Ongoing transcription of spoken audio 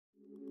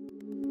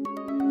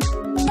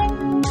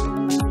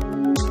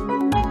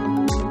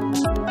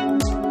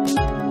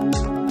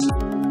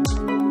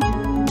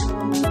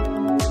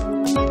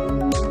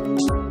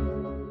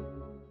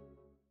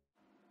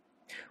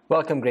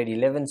welcome grade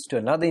 11s to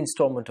another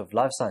installment of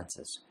Life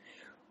Sciences.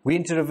 We're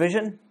into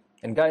revision,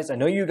 and guys, I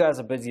know you guys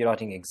are busy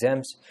writing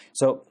exams,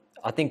 so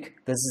I think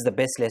this is the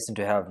best lesson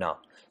to have now.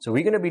 So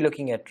we're going to be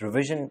looking at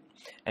revision,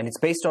 and it's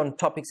based on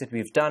topics that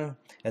we've done,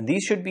 and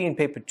these should be in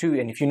paper 2,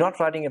 and if you're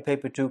not writing a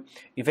paper 2,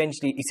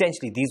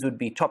 essentially these would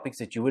be topics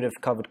that you would have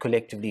covered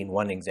collectively in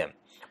one exam.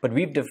 But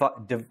we've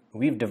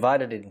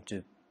divided it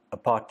into a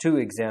part 2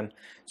 exam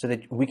so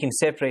that we can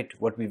separate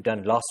what we've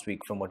done last week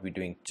from what we're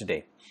doing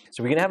today.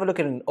 So we're going to have a look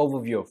at an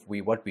overview of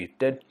what we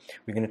did.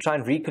 We're going to try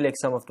and recollect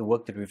some of the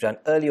work that we've done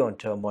earlier on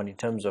term 1 in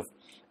terms of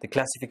the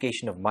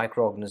classification of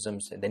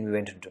microorganisms, and then we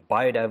went into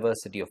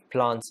biodiversity of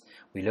plants.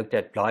 We looked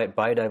at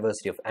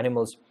biodiversity of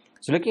animals.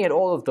 So looking at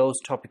all of those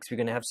topics, we're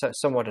going to have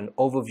somewhat an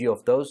overview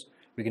of those.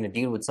 We're going to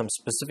deal with some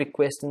specific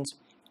questions,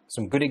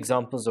 some good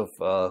examples of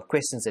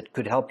questions that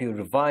could help you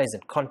revise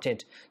and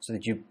content so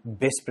that you're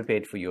best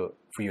prepared for your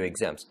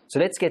exams. So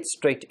let's get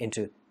straight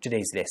into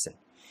today's lesson.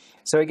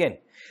 So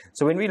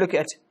when we look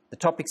at the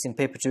topics in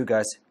paper 2,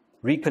 guys,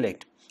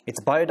 recollect. It's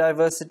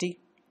biodiversity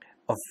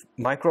of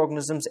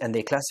microorganisms and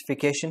their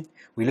classification.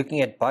 We're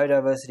looking at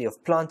biodiversity of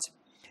plants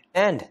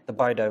and the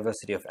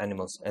biodiversity of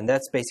animals. And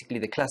that's basically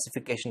the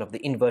classification of the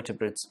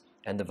invertebrates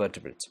and the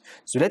vertebrates.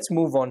 So let's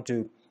move on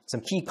to some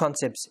key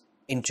concepts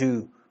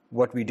into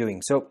what we're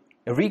doing. So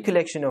a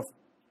recollection of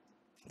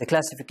the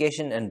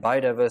classification and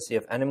biodiversity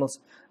of animals,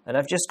 and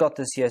I've just got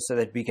this here so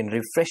that we can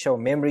refresh our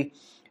memory.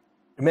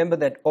 Remember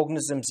that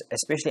organisms,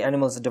 especially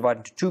animals, are divided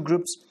into two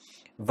groups,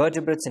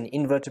 vertebrates and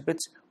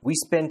invertebrates. We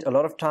spent a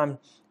lot of time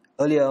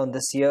earlier on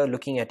this year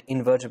looking at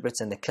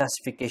invertebrates and the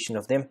classification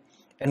of them,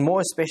 and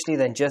more especially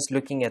than just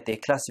looking at their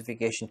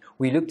classification,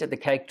 we looked at the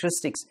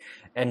characteristics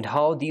and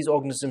how these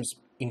organisms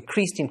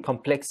increased in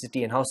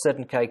complexity and how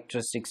certain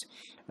characteristics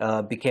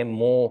became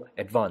more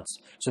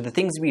advanced. So the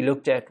things we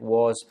looked at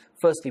was,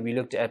 firstly,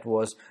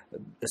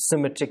 a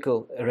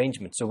symmetrical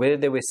arrangement. So whether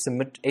they were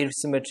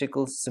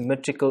asymmetrical,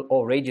 symmetrical,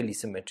 or radially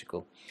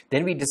symmetrical.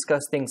 Then we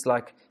discussed things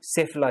like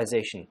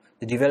cephalization,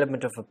 the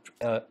development of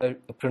a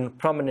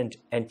prominent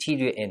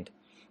anterior end.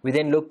 We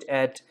then looked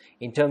at,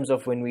 in terms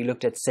of when we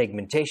looked at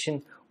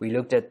segmentation, we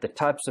looked at the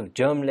types of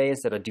germ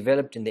layers that are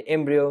developed in the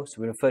embryo.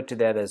 So we referred to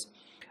that as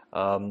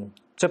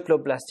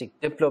triploblastic,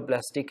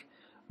 diploblastic.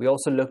 We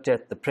also looked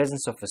at the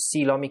presence of a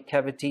coelomic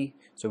cavity.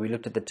 So we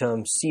looked at the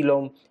terms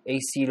coelom,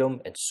 acoelom,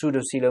 and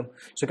pseudocoelom.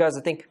 So guys,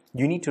 I think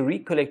you need to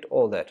recollect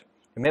all that.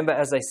 Remember,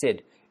 as I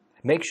said,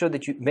 make sure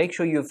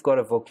you've got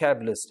a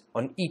vocab list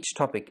on each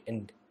topic,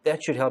 and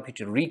that should help you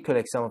to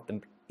recollect some of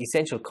the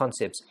essential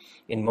concepts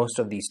in most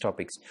of these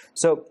topics.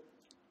 So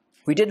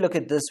we did look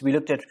at this. We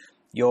looked at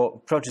your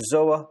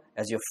protozoa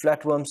as your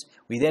flatworms.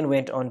 We then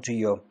went on to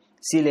your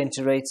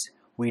coelenterate.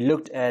 We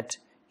looked at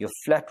your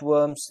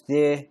flatworms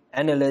there,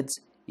 annelids,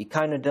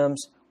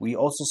 echinoderms. We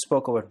also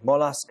spoke about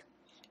mollusks,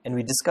 and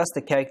we discussed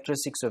the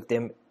characteristics of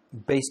them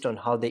based on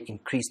how they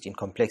increased in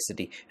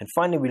complexity. And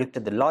finally, we looked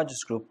at the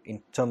largest group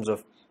in terms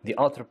of the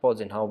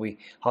arthropods and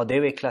how they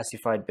were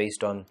classified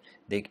based on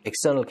the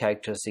external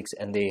characteristics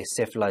and their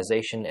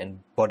cephalization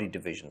and body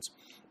divisions.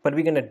 But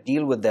we're going to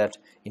deal with that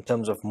in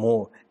terms of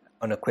more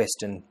on a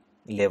question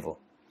level.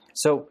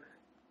 So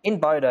in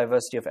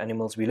biodiversity of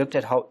animals, we looked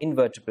at how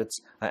invertebrates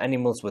are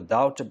animals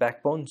without a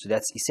backbone, so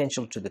that's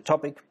essential to the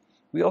topic.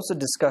 We also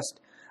discussed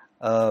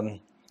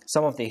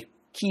some of the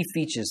key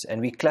features,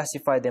 and we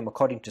classified them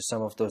according to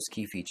some of those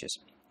key features.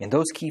 And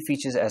those key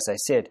features, as I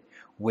said,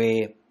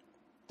 were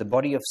the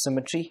body of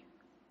symmetry,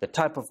 the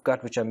type of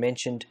gut, which I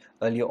mentioned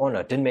earlier on,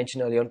 I didn't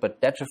mention earlier on,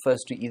 but that refers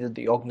to either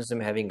the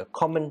organism having a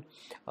common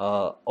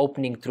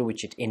opening through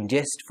which it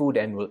ingests food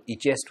and will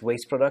ingest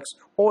waste products,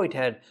 or it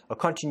had a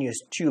continuous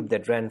tube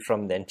that ran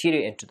from the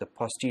anterior end to the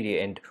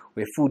posterior end,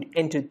 where food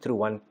entered through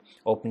one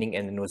opening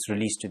and then was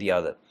released to the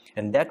other.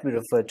 And that we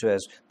refer to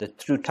as the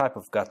true type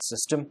of gut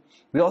system.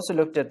 We also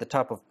looked at the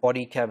type of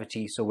body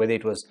cavity, so whether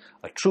it was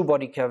a true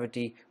body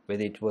cavity,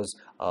 whether it was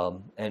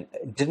and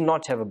did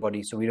not have a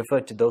body, so we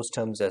referred to those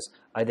terms as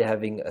either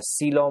having a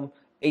coelom,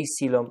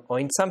 acoelom, or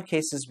in some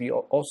cases we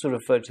also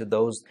refer to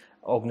those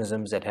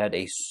organisms that had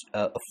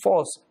a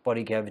false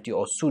body cavity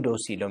or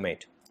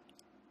pseudocoelomate.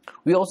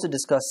 We also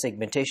discussed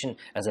segmentation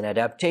as an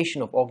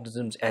adaptation of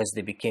organisms as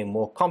they became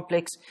more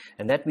complex,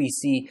 and that we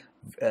see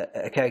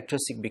a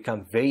characteristic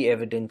become very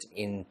evident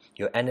in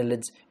your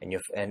annelids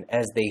and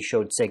as they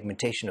showed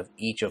segmentation of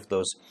each of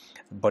those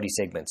body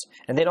segments.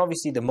 And then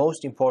obviously the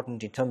most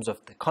important in terms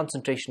of the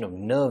concentration of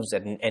nerves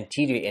at an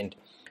anterior end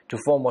to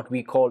form what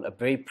we call a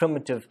very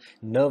primitive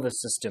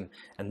nervous system,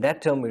 and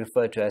that term we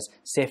refer to as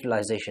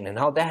cephalization, and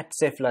how that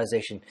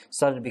cephalization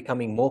started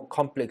becoming more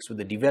complex with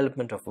the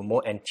development of a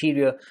more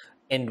anterior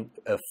and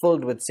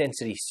filled with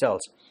sensory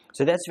cells.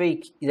 So that's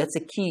a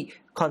key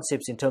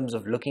concept in terms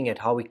of looking at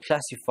how we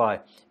classify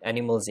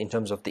animals in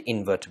terms of the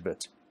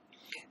invertebrates.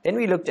 Then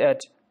we looked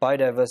at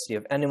biodiversity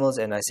of animals,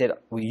 and I said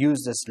we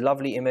use this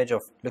lovely image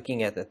of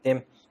looking at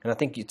them, and I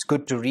think it's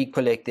good to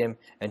recollect them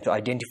and to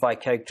identify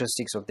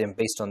characteristics of them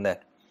based on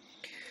that.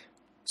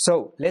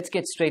 So let's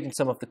get straight in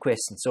some of the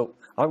questions. So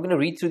I'm going to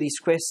read through these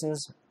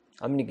questions.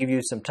 I'm going to give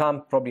you some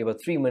time, probably about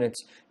 3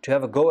 minutes, to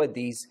have a go at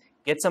these,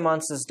 get some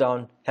answers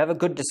down, have a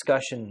good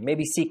discussion,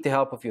 maybe seek the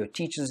help of your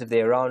teachers if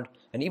they're around,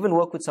 and even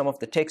work with some of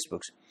the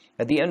textbooks.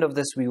 At the end of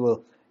this, we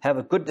will have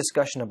a good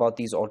discussion about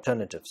these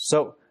alternatives.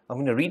 So I'm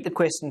going to read the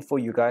question for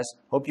you guys.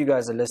 Hope you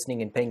guys are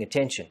listening and paying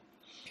attention.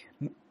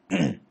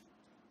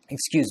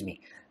 Excuse me.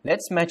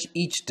 Let's match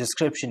each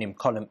description in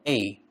column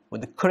A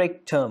with the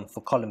correct term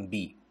for column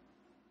B.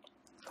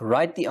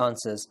 Write the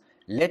answers,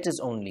 letters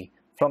only,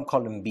 from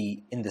column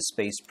B in the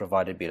space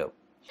provided below.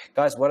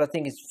 Guys, what I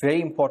think is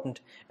very important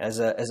as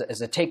a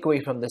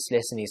takeaway from this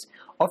lesson is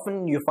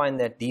often you find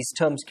that these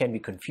terms can be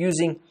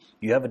confusing.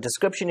 You have a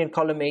description in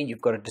column A,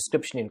 you've got a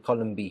description in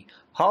column B.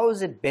 How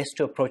is it best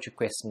to approach a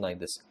question like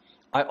this?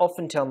 I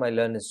often tell my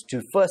learners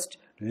to first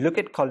look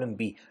at column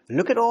B,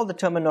 look at all the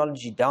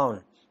terminology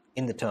down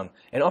in the term,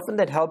 and often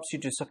that helps you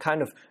to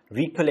kind of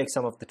recollect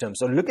some of the terms.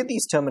 So look at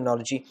these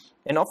terminology,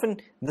 and often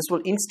this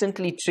will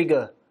instantly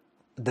trigger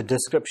the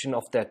description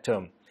of that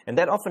term. And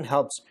that often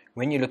helps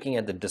when you're looking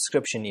at the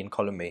description in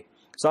column A.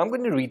 So I'm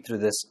going to read through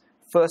this.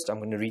 First, I'm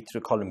going to read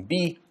through column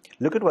B,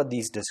 look at what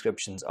these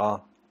descriptions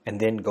are, and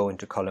then go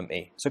into column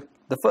A. So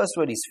the first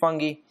word is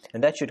fungi,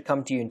 and that should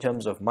come to you in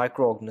terms of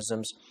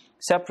microorganisms.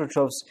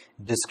 Saprotrophs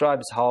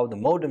describes how the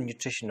mode of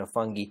nutrition of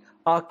fungi.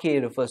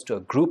 Archaea refers to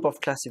a group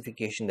of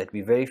classification that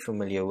we're very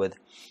familiar with.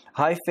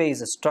 Hyphae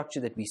is a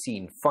structure that we see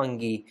in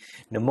fungi.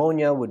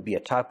 Pneumonia would be a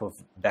type of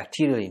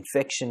bacterial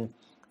infection.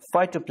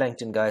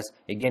 Phytoplankton, guys,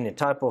 again, a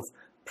type of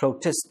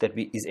protist that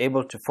is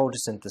able to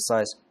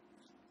photosynthesize.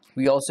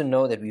 We also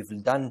know that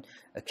we've done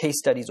case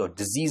studies or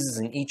diseases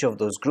in each of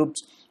those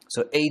groups.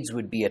 So AIDS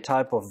would be a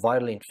type of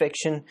viral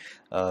infection.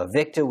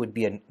 Vector would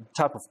be a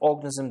type of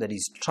organism that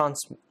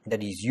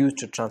is used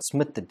to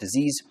transmit the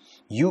disease.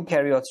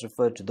 Eukaryotes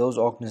refer to those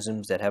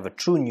organisms that have a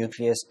true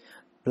nucleus.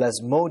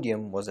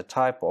 Plasmodium was a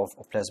type of,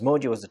 or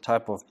Plasmodia was a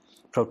type of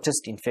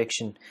protist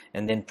infection,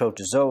 and then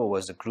Protozoa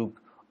was a group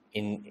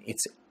in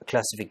its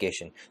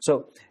classification.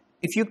 So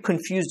if you're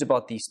confused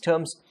about these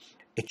terms,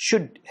 it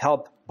should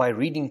help by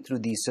reading through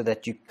these so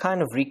that you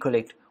kind of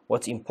recollect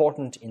what's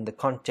important in the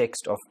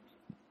context of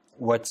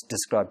what's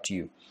described to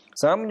you.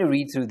 So I'm going to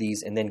read through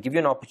these and then give you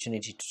an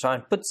opportunity to try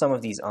and put some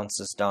of these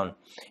answers down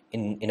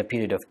in a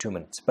period of 2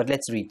 minutes. But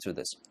let's read through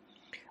this.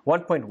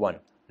 1.1.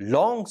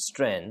 Long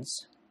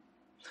strands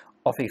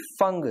of a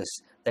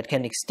fungus that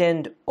can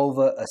extend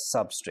over a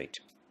substrate.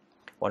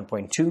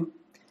 1.2.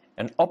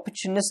 An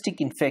opportunistic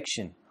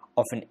infection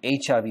of an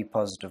HIV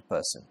positive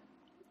person.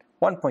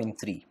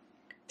 1.3.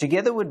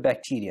 Together with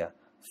bacteria,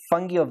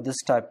 fungi of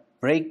this type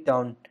break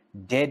down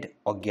dead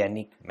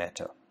organic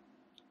matter.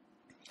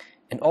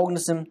 An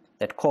organism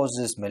that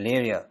causes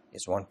malaria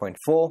is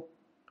 1.4.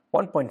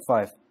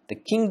 1.5. The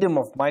kingdom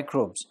of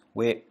microbes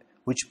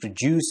which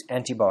produce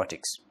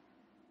antibiotics.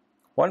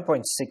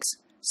 1.6.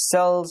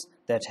 Cells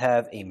that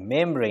have a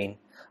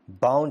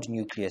membrane-bound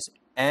nucleus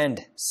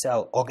and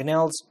cell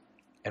organelles.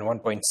 And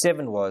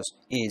 1.7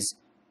 is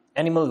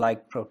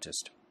animal-like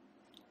protist.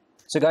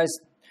 So guys,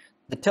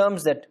 the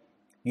terms that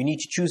you need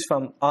to choose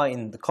from are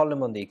in the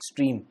column on the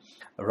extreme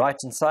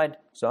right-hand side.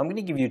 So I'm going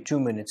to give you 2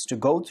 minutes to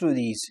go through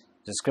these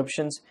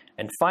descriptions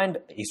and find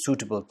a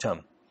suitable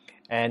term.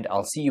 And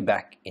I'll see you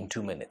back in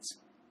 2 minutes.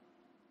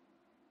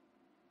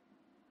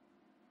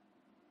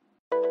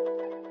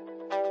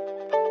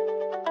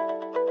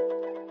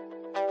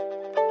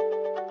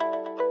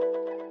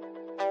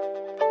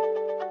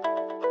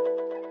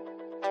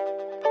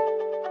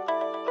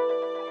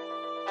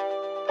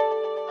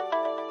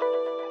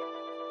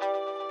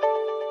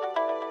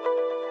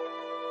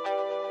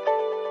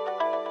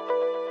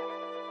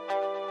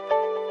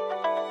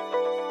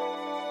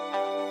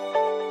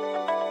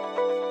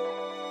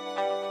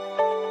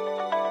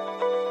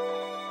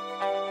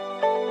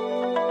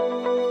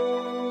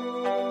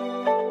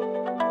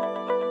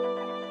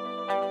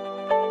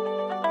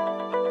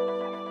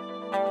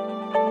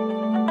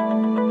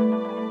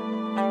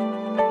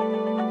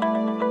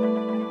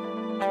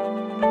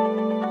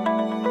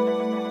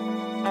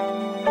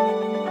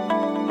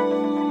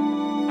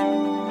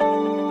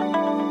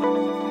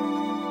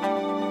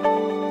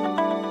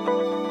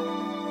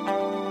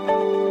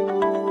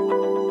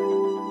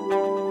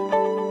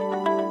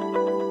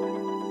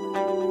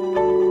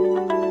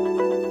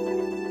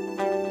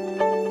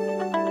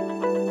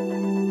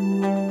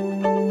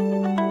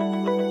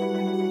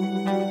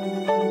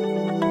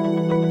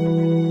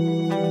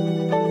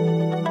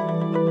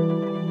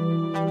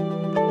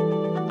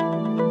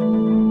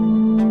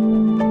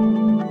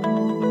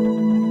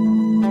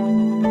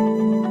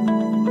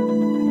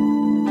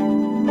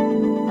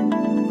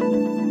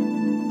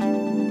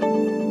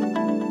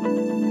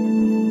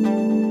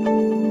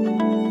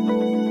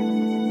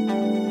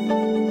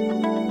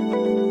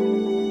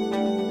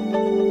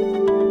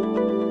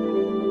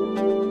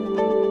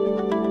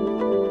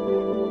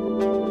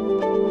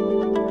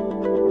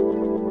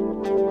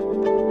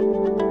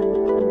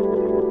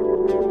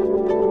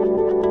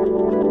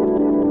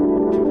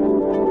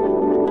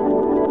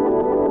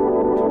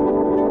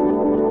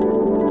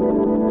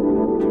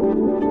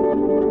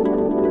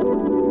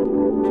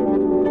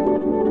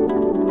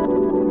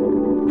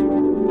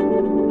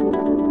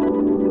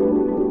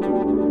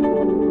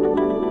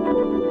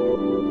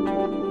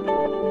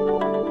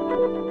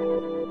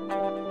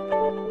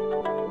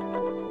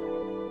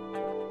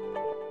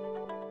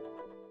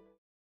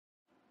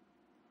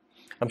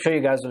 I'm sure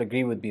you guys will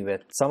agree with me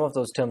that some of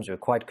those terms were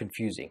quite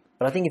confusing,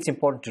 but I think it's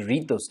important to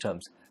read those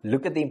terms,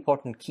 look at the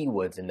important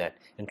keywords in that,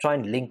 and try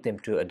and link them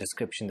to a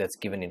description that's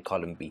given in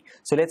column B.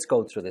 So let's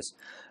go through this.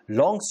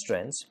 Long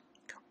strands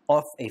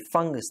of a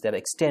fungus that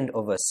extend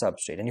over a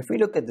substrate. And if we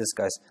look at this,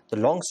 guys, the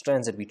long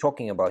strands that we're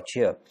talking about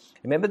here,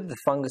 remember that the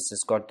fungus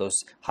has got those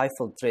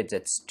hyphal threads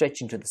that stretch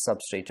into the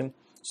substratum.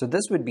 So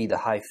this would be the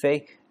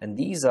hyphae, and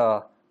these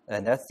are,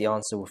 and that's the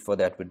answer for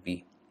that would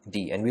be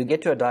D. And we'll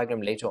get to a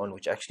diagram later on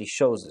which actually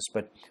shows this,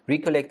 but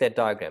recollect that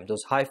diagram.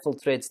 Those hyphal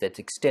threads that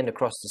extend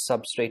across the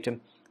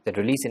substratum that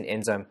release an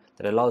enzyme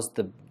that allows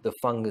the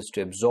fungus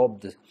to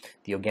absorb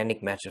the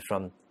organic matter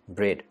from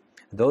bread.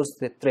 Those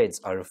threads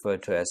are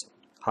referred to as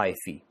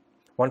hyphae.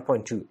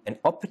 1.2. An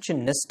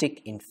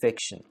opportunistic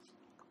infection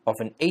of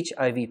an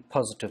HIV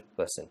positive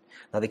person.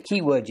 Now the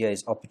key word here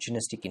is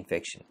opportunistic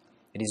infection.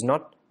 It is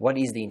not what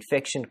is the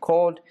infection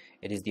called,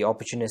 it is the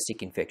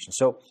opportunistic infection.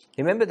 So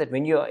remember that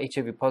when you are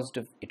HIV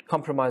positive, it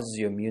compromises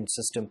your immune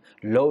system,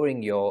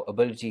 lowering your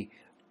ability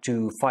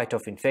to fight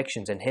off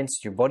infections, and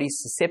hence your body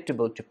is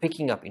susceptible to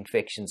picking up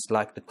infections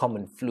like the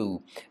common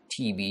flu,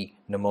 TB,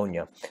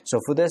 pneumonia. So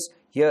for this,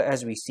 here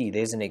as we see,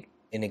 there's an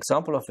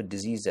example of a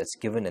disease that's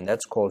given, and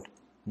that's called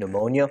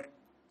pneumonia.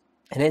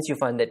 And hence you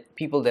find that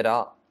people that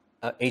are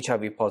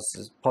HIV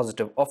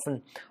positive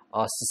often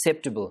are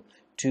susceptible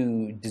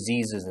to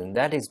diseases, and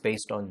that is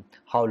based on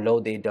how low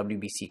their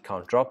WBC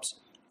count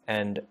drops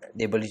and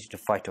the ability to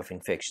fight off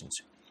infections.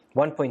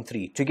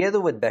 1.3.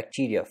 Together with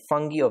bacteria,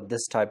 fungi of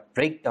this type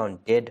break down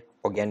dead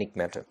organic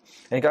matter.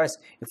 And guys,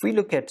 if we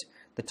look at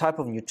the type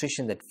of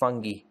nutrition that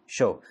fungi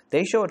show,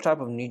 they show a type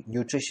of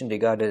nutrition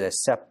regarded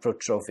as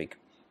saprotrophic.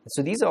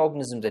 So these are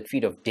organisms that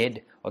feed off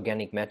dead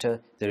organic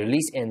matter. They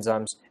release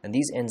enzymes, and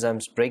these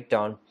enzymes break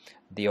down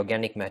the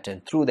organic matter,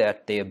 and through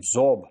that they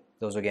absorb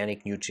those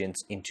organic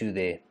nutrients into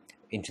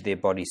their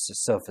body's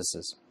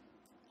surfaces.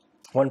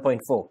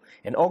 1.4.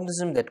 An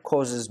organism that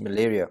causes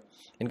malaria.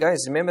 And guys,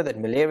 remember that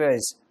malaria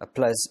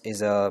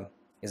is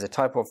a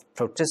type of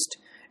protist,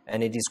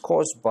 and it is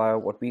caused by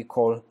what we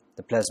call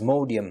the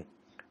Plasmodium,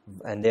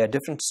 and there are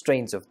different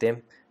strains of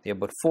them. There are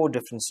about 4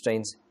 different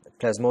strains: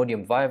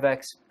 Plasmodium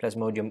vivax,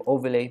 Plasmodium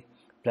ovale,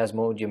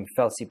 Plasmodium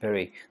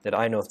falciparum, that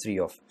I know 3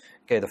 of.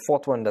 Okay, the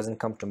 4th one doesn't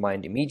come to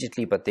mind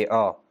immediately, but they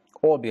are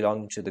all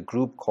belonging to the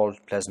group called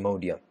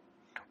Plasmodia.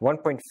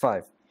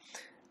 1.5.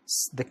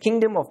 The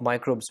kingdom of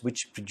microbes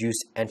which produce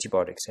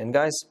antibiotics. And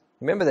guys,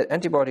 remember that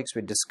antibiotics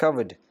were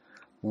discovered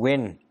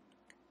when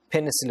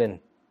penicillin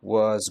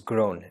was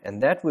grown,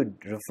 and that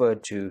would refer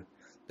to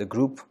the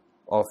group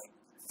of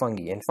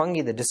fungi. And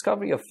fungi, the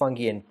discovery of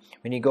fungi, and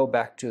when you go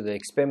back to the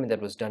experiment that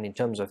was done in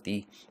terms of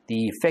the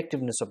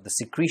effectiveness of the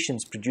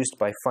secretions produced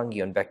by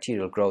fungi on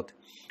bacterial growth,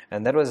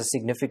 and that was a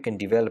significant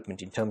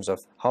development in terms of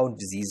how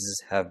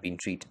diseases have been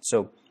treated.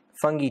 So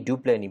fungi do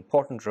play an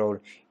important role,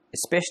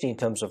 especially in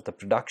terms of the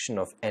production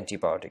of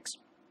antibiotics.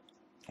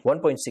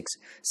 1.6.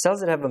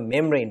 Cells that have a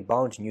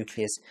membrane-bound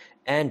nucleus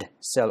and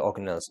cell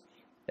organelles.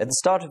 At the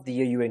start of the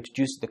year, you were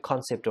introduced to the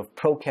concept of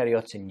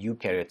prokaryotes and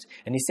eukaryotes,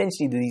 and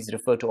essentially these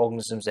refer to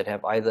organisms that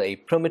have either a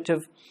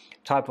primitive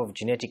type of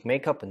genetic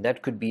makeup, and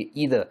that could be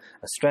either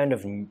a strand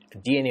of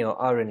DNA or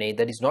RNA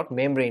that is not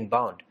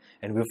membrane-bound,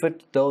 and we refer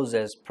to those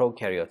as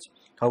prokaryotes.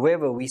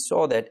 However, we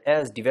saw that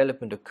as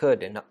development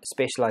occurred and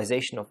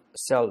specialization of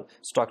cell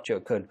structure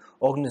occurred,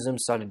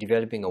 organisms started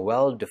developing a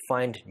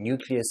well-defined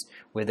nucleus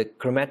where the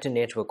chromatin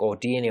network or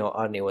DNA or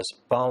RNA was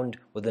bound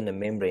within a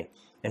membrane.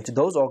 And to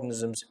those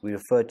organisms, we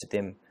refer to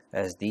them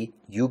as the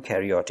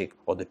eukaryotic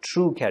or the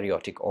true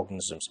karyotic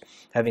organisms,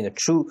 having a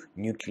true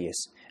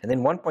nucleus. And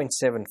then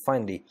 1.7,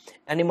 finally,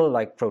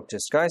 animal-like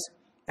protists. Guys,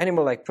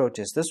 animal-like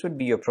protists, this would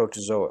be your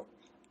protozoa.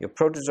 Your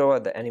protozoa,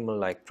 the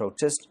animal-like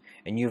protist,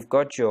 and you've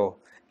got your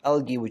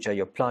algae, which are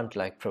your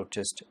plant-like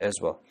protist as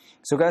well.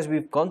 So guys,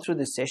 we've gone through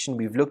this session.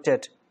 We've looked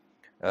at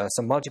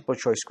some multiple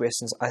choice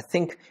questions. I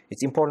think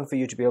it's important for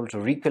you to be able to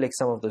recollect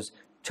some of those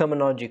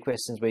terminology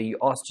questions where you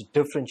asked to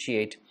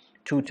differentiate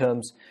 2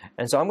 terms.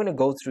 And so I'm going to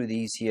go through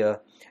these here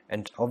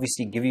and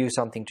obviously give you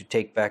something to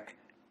take back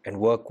and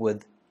work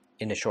with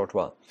in a short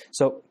while.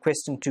 So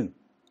question 2.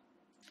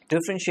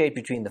 Differentiate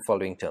between the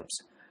following terms: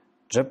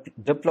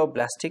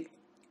 diploblastic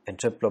and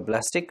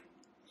triploblastic.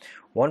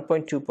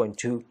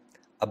 1.2.2.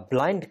 A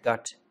blind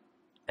gut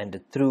and a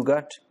through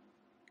gut.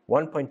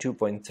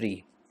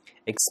 1.2.3.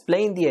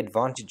 Explain the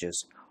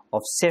advantages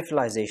of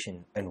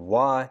cephalization and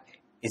why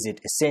is it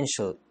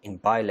essential in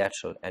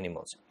bilateral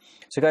animals.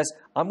 So guys,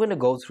 I'm going to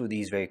go through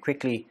these very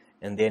quickly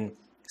and then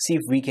see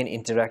if we can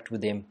interact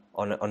with them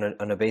on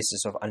a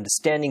basis of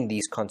understanding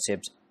these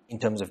concepts in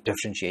terms of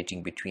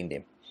differentiating between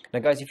them. Now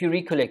guys, if you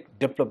recollect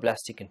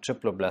diploblastic and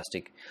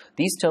triploblastic,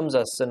 these terms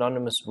are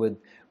synonymous with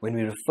when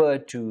we refer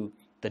to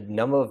the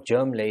number of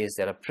germ layers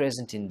that are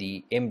present in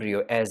the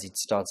embryo as it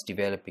starts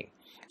developing.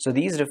 So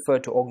these refer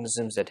to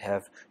organisms that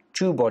have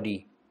 2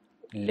 body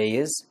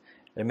layers.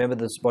 Remember,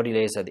 those body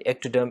layers are the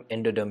ectoderm,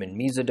 endoderm, and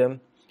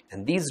mesoderm,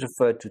 and these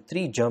refer to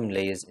 3 germ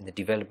layers in the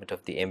development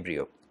of the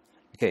embryo.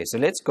 Okay, so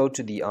let's go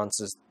to the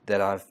answers that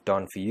I've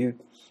done for you.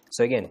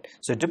 So again,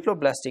 so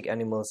diploblastic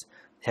animals,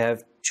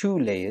 have two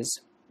layers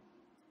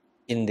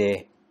in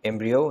their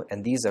embryo,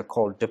 and these are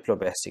called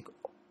diploblastic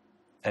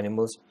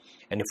animals.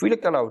 And if we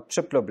look at our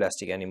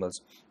triploblastic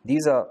animals,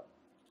 these are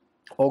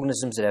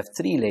organisms that have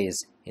three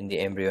layers in the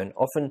embryo, and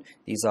often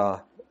these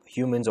are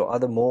humans or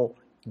other more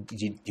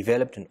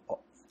developed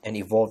and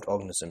evolved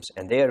organisms,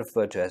 and they are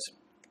referred to as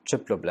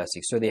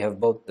triploblastic. So they have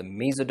both the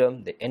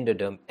mesoderm, the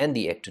endoderm, and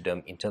the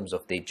ectoderm in terms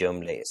of their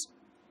germ layers.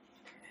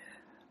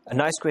 A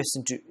nice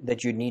question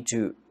that you need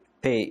to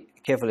pay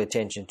careful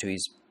attention to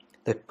is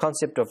the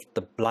concept of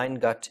the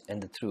blind gut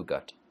and the through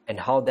gut,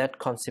 and how that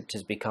concept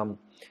has become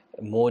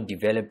more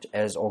developed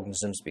as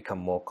organisms become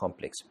more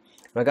complex.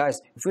 Now guys,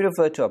 if we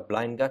refer to a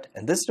blind gut,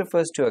 and this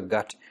refers to a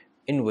gut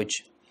in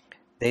which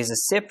there is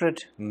a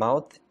separate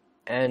mouth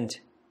and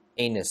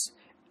anus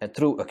and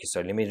through, okay,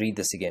 sorry, let me read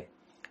this again.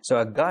 So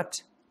a gut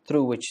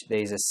through which there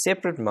is a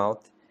separate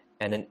mouth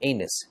and an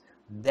anus,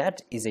 that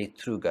is a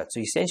through gut.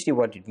 So essentially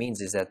what it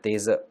means is that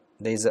there's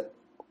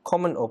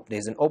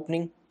an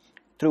opening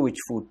through which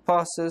food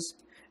passes,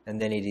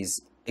 and then it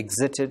is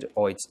exited,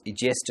 or it's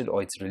digested,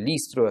 or it's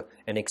released through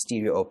an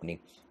exterior opening.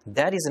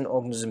 That is an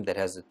organism that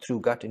has a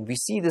through gut, and we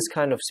see this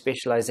kind of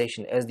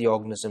specialization as the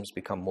organisms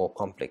become more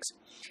complex.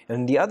 And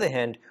on the other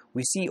hand,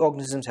 we see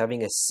organisms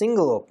having a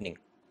single opening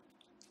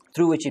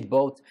through which it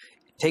both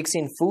takes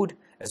in food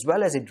as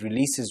well as it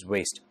releases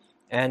waste.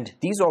 And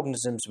these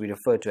organisms we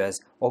refer to as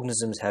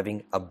organisms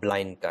having a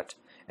blind gut,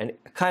 and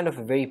kind of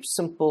a very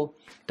simple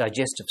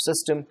digestive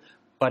system,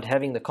 but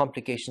having the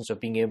complications of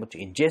being able to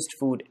ingest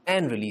food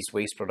and release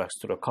waste products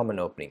through a common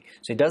opening.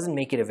 So it doesn't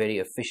make it a very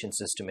efficient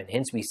system, and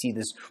hence we see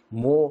this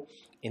more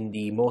in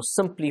the more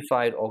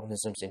simplified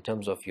organisms in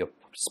terms of your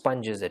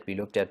sponges that we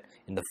looked at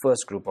in the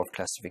first group of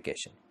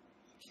classification.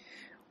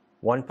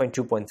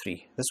 1.2.3.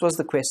 This was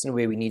the question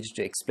where we needed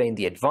to explain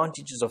the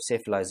advantages of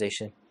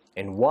cephalization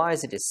and why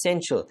is it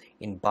essential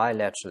in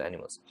bilateral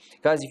animals.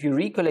 Guys, if you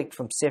recollect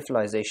from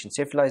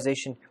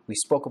cephalization we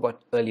spoke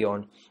about early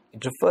on,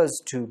 it refers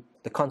to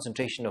the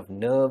concentration of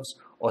nerves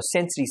or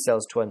sensory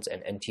cells towards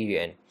an anterior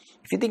end.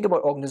 If you think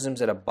about organisms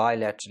that are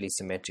bilaterally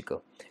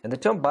symmetrical, and the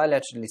term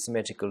bilaterally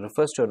symmetrical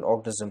refers to an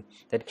organism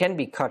that can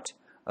be cut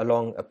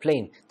along a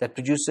plane that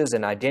produces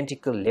an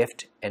identical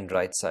left and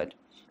right side.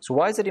 So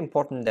why is it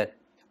important that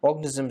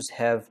organisms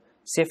have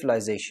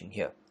cephalization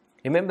here?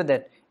 Remember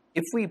that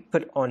if we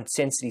put on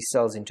sensory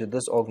cells into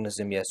this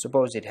organism here,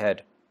 suppose it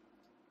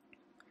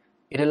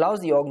allows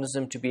the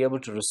organism to be able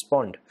to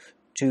respond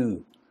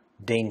to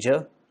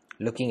danger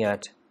looking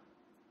at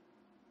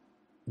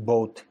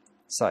both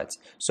sides.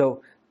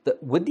 So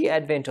with the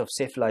advent of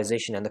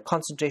cephalization and the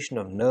concentration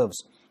of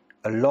nerves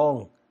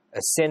along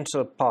a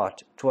central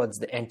part towards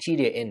the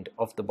anterior end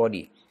of the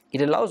body,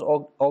 it allows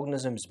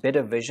organisms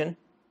better vision,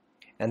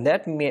 and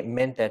that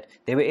meant that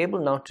they were able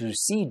now to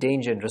see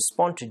danger and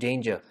respond to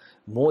danger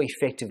more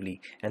effectively,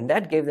 and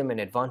that gave them an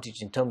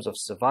advantage in terms of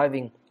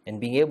surviving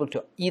and being able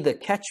to either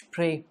catch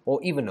prey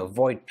or even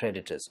avoid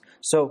predators.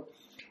 So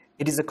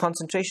it is a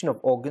concentration of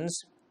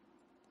organs,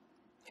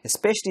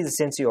 especially the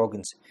sensory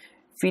organs,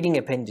 feeding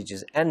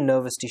appendages and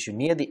nervous tissue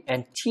near the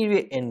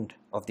anterior end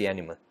of the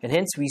animal. And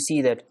hence we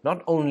see that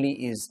not only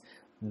is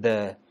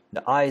the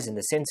eyes and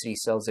the sensory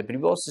cells, but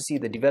we also see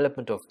the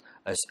development of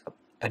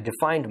a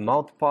defined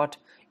mouth part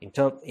in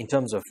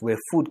terms of where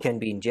food can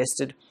be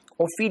ingested,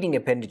 or feeding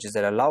appendages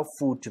that allow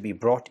food to be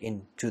brought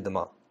into the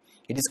mouth.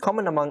 It is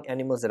common among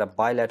animals that are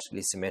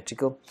bilaterally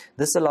symmetrical.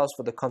 This allows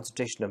for the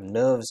concentration of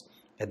nerves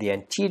at the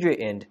anterior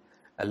end,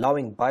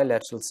 allowing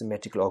bilateral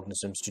symmetrical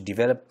organisms to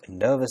develop a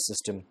nervous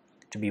system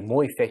to be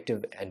more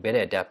effective and better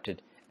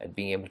adapted at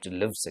being able to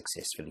live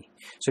successfully.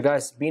 So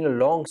guys, it's been a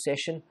long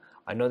session.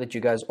 I know that you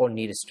guys all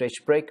need a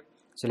stretch break.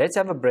 So let's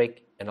have a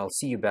break, and I'll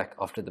see you back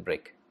after the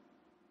break.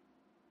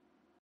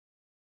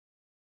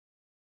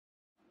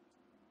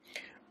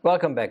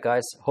 Welcome back,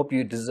 guys. Hope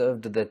you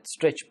deserved that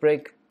stretch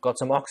break, got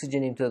some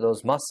oxygen into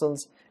those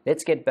muscles.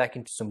 Let's get back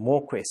into some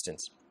more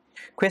questions.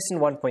 Question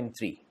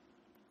 1.3.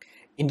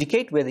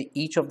 Indicate whether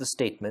each of the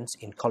statements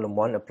in column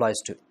 1 applies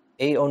to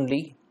A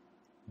only,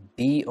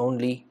 B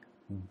only,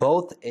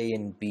 both A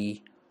and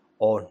B,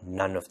 or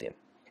none of them.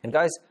 And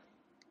guys,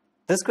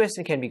 this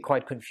question can be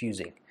quite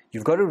confusing.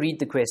 You've got to read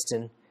the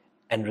question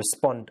and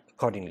respond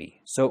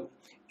accordingly. So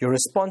your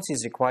response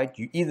is required.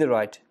 You either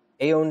write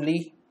A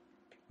only,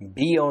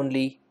 B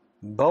only,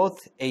 both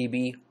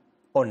AB,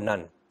 or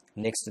none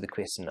next to the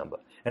question number.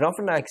 And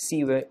often I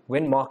see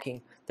when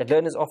marking that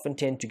learners often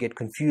tend to get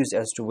confused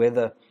as to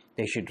whether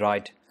they should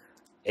write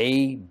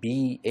A,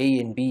 B, A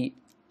and B,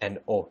 and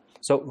O.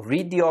 So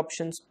read the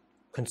options,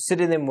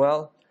 consider them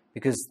well,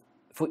 because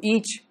for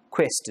each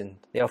question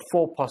there are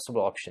 4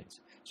 possible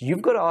options. So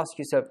you've got to ask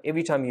yourself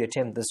every time you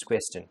attempt this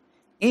question,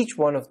 each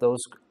one of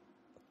those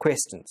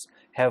questions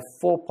have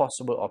 4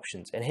 possible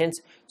options, and hence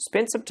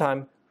spend some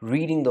time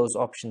reading those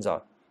options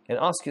out and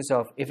ask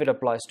yourself if it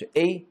applies to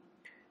A,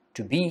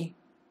 to B,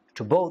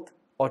 to both,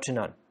 or to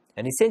none.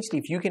 And essentially,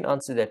 if you can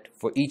answer that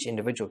for each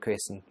individual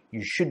question,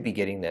 you should be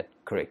getting that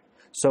correct.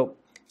 So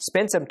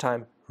spend some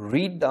time,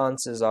 read the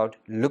answers out,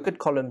 look at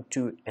column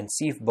 2 and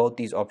see if both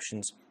these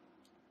options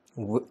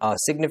are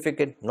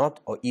significant, not,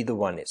 or either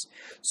one is.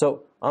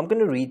 So I'm going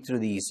to read through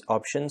these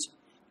options,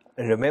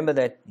 and remember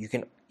that you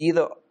can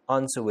either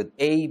answer with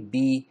A,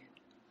 B,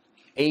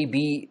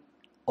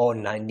 or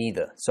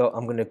neither. So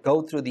I'm going to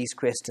go through these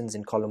questions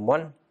in column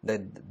 1, the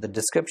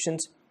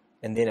descriptions,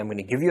 and then I'm going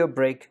to give you a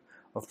break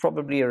of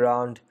probably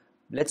around,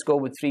 let's go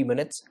with 3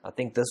 minutes. I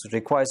think this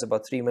requires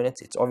about 3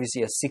 minutes. It's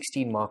obviously a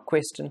 16-mark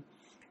question.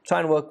 Try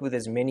and work with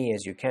as many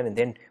as you can, and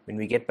then when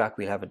we get back,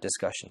 we'll have a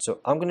discussion. So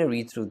I'm going to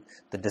read through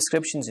the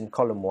descriptions in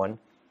column 1,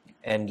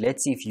 and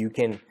let's see if you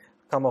can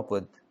come up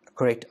with a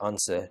correct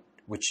answer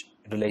which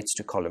relates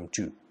to column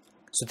 2.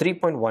 So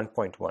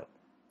 3.1.1.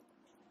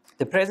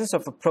 The presence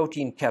of a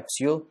protein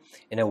capsule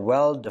in a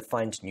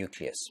well-defined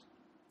nucleus.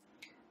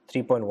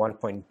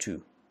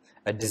 3.1.2.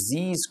 A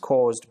disease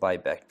caused by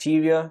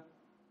bacteria.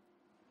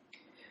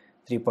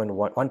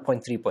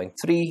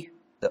 1.3.3.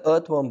 The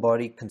earthworm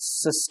body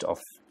consists of.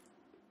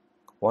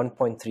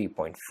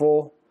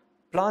 1.3.4.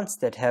 Plants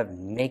that have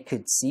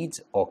naked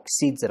seeds or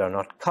seeds that are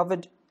not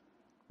covered.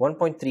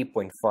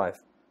 1.3.5.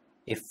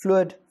 A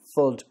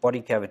fluid-filled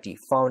body cavity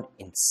found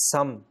in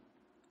some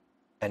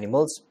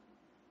animals.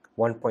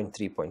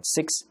 1.3.6.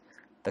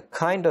 The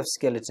kind of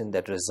skeleton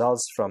that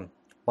results from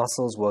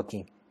muscles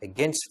working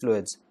against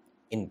fluids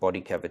in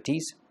body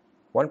cavities.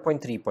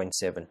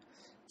 1.3.7.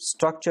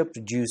 Structure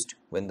produced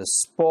when the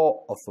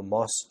spore of a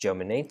moss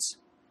germinates.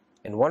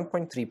 And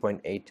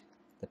 1.3.8.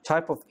 The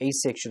type of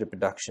asexual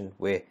reproduction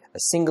where a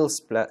single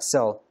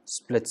cell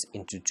splits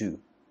into two.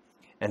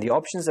 And the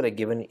options that are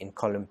given in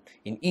column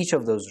in each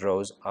of those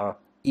rows are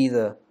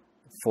either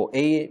for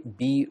A,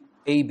 B,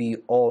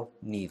 or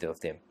neither of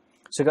them.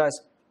 So guys,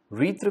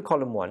 read through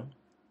column 1,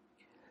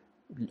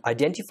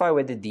 identify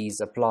whether these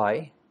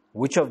apply,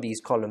 which of these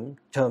column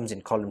terms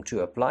in column 2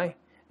 apply,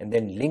 and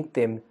then link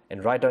them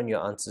and write down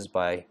your answers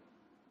by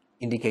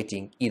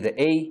indicating either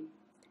A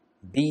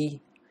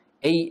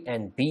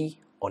and B,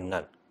 or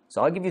none.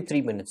 So I'll give you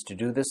 3 minutes to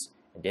do this,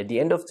 and at the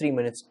end of 3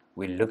 minutes,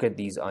 we'll look at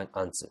these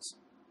answers.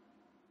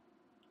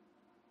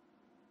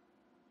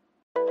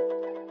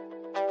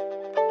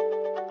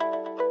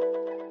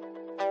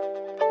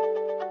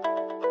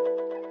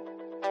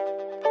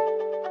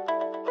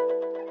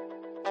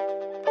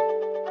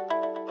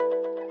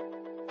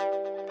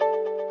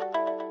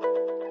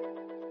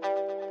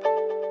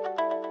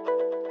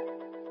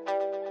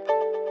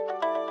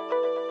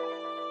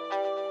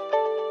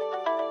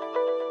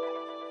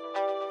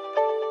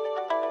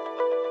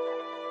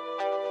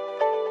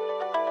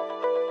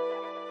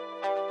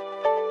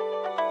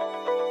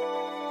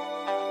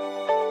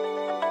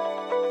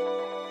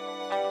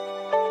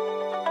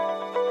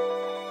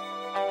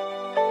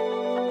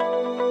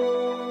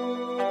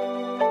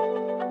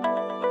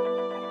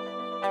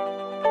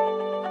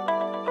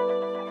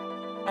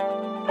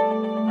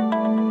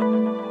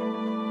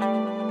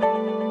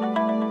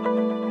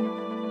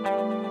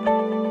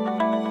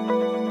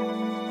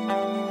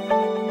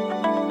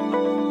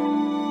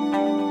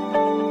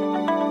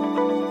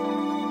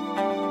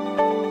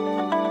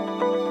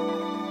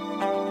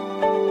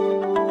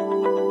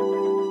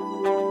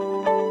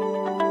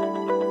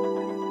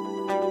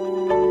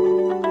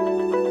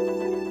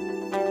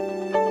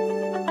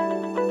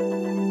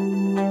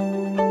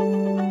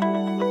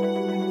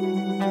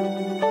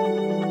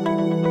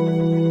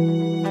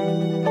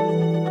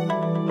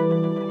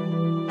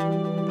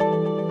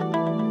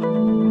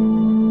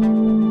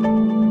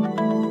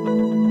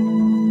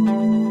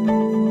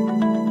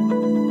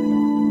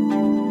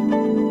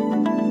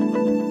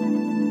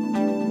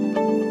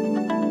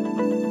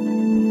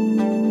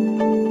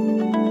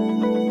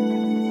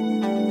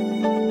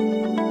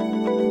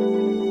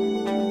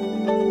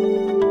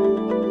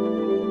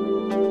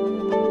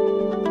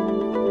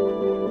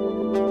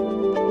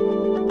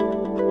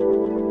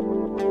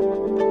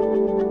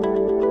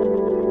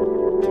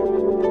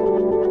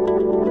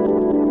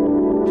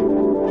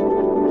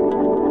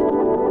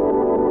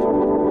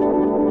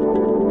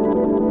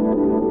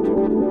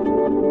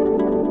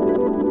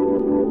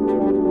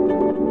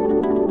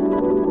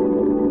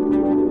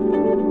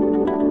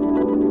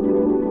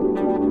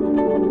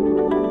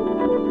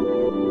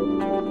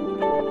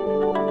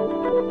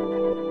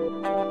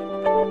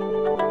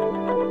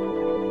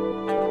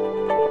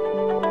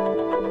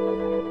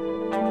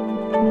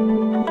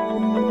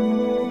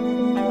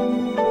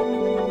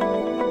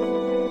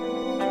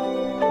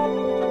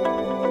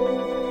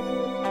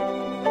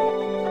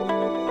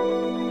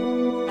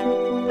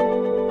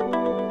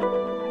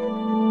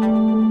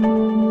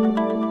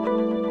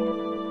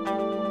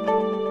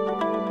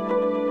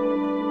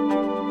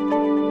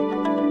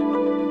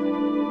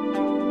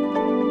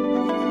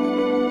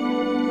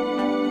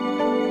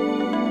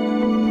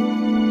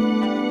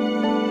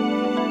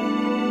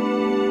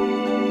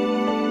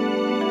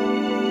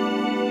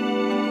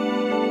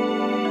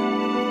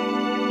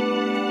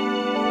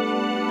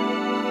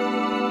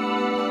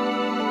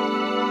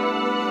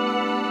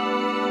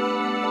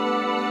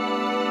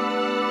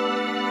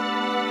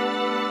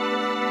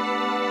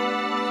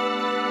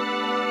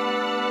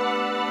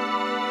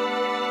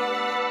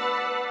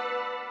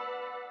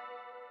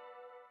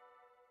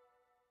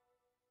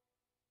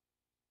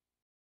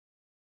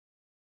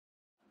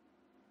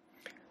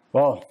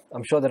 Well,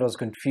 I'm sure that was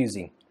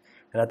confusing.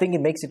 And I think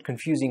it makes it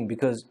confusing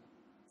because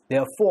there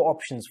are 4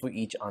 options for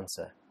each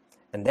answer.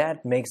 And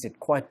that makes it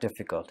quite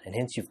difficult. And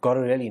hence you've got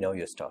to really know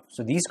your stuff.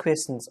 So these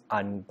questions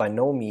are by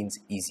no means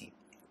easy.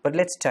 But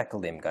let's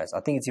tackle them, guys. I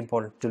think it's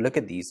important to look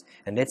at these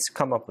and let's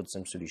come up with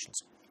some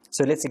solutions.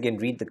 So let's again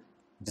read the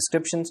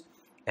descriptions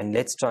and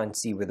let's try and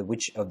see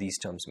which of these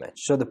terms match.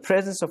 So the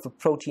presence of a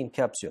protein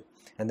capsule,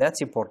 and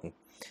that's important.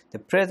 The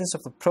presence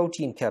of a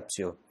protein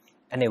capsule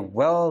and a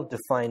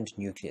well-defined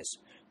nucleus.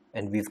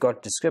 And we've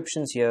got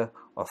descriptions here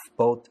of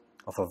both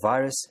of a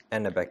virus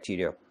and a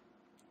bacteria.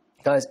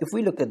 Guys, if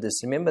we look at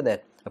this, remember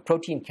that a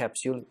protein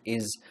capsule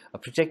is a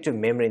protective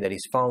membrane that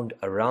is found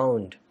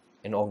around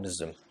an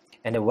organism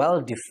and a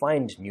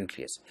well-defined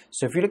nucleus.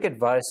 So if you look at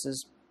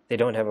viruses, they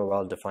don't have a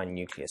well-defined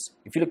nucleus.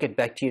 If you look at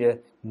bacteria,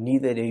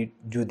 neither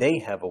do they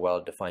have a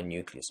well-defined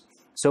nucleus.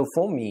 So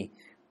for me,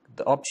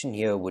 the option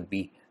here would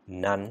be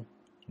none,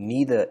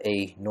 neither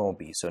A nor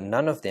B. So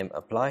none of them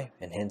apply,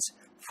 and hence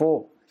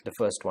for the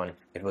first one,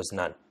 it was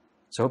none.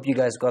 So hope you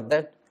guys got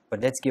that,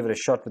 but let's give it a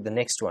shot with the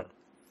next one.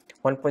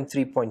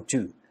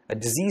 1.3.2, a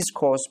disease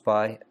caused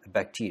by a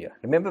bacteria.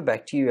 Remember,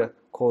 bacteria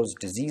cause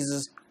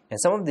diseases, and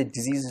some of the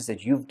diseases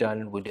that you've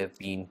done would have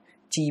been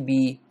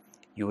TB,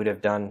 you would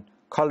have done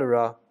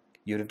cholera,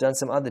 you would have done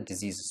some other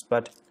diseases,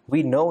 but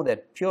we know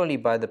that purely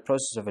by the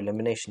process of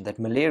elimination that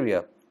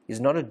malaria is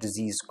not a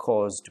disease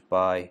caused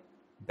by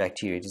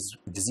bacteria, it is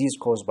a disease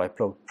caused by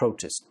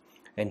protists,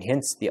 and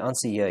hence the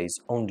answer here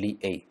is only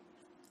A.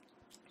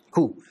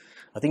 Cool.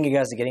 I think you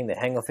guys are getting the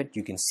hang of it.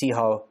 You can see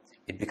how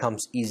it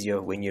becomes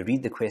easier when you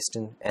read the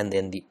question and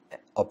then the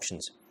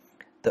options.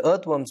 The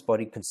earthworm's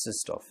body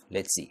consists of,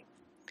 let's see,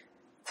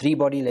 3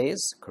 body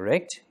layers,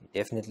 correct?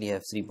 You definitely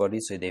have 3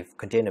 bodies, so they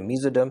contain a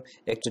mesoderm,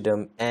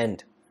 ectoderm,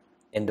 and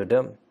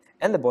endoderm,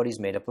 and the body is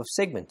made up of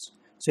segments.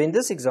 So in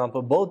this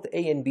example, both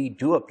A and B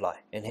do apply,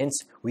 and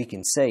hence we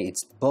can say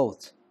it's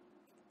both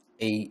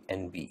A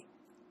and B.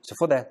 So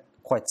for that,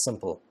 quite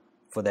simple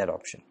for that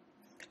option.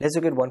 Let's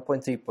look at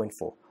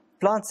 1.3.4.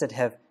 Plants that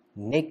have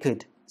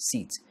naked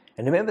seeds.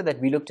 And remember that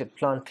we looked at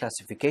plant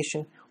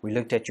classification. We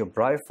looked at your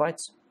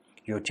bryophytes,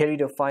 your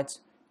pteridophytes,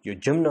 your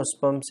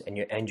gymnosperms, and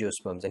your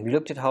angiosperms. And we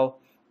looked at how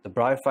the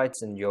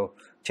bryophytes and your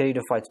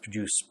pteridophytes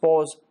produce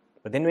spores.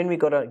 But then when we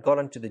got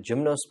onto the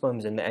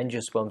gymnosperms and the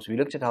angiosperms, we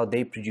looked at how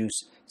they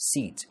produce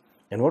seeds.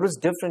 And what was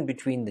different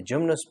between the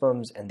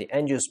gymnosperms and the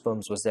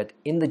angiosperms was that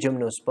in the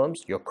gymnosperms,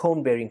 your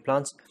cone-bearing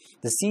plants,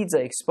 the seeds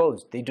are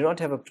exposed. They do not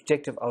have a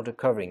protective outer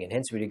covering, and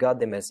hence we regard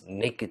them as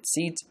naked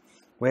seeds.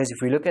 Whereas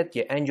if we look at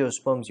your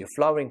angiosperms, your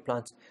flowering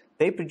plants,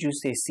 they produce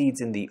their seeds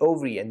in the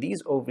ovary, and these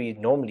ovaries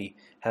normally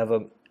have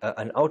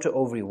an outer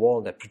ovary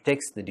wall that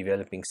protects the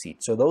developing seed.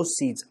 So those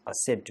seeds are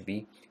said to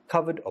be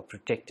covered or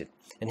protected.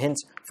 And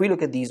hence, if we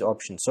look at these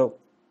options, so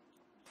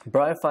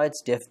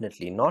bryophytes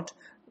definitely not,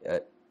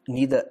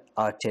 neither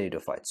are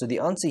pteridophytes. So the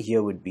answer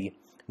here would be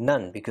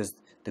none, because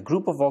the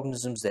group of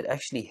organisms that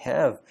actually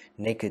have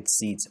naked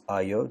seeds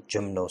are your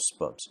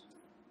gymnosperms.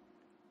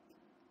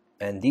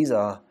 And these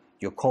are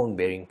your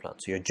cone-bearing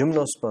plants. So your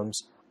gymnosperms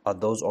are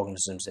those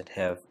organisms that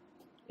have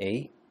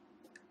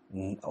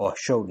or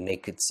show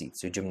naked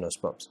seeds, so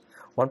gymnosperms.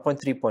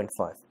 1.3.5.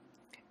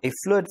 A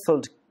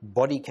fluid-filled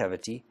body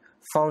cavity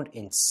found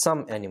in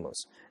some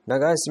animals. Now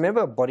guys,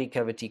 remember a body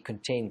cavity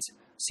contains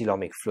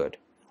coelomic fluid.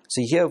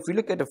 So here, if we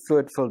look at a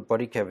fluid-filled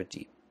body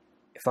cavity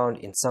found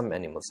in some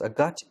animals, a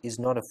gut is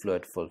not a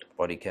fluid-filled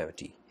body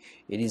cavity.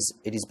 It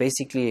is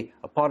basically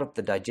a part of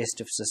the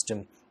digestive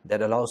system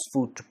that allows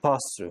food to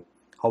pass through.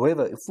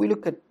 However, if we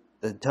look at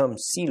the term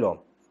coelom,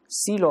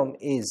 coelom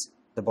is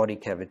the body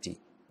cavity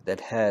that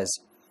has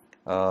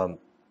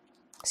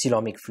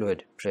coelomic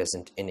fluid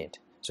present in it.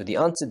 So the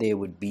answer there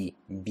would be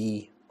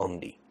B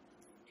only.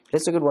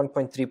 Let's look at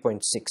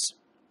 1.3.6.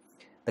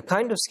 The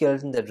kind of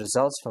skeleton that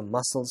results from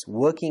muscles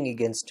working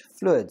against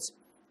fluids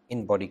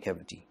in body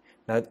cavity.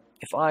 Now,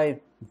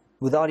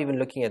 without even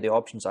looking at the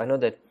options, I know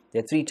that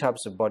there are 3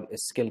 types of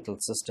skeletal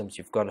systems.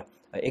 You've got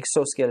an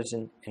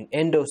exoskeleton, an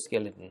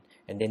endoskeleton,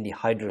 and then the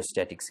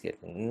hydrostatic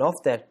skeleton. And of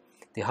that,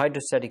 the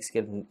hydrostatic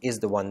skeleton is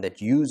the one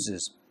that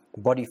uses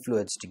body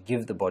fluids to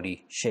give the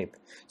body shape.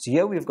 So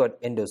here we've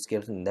got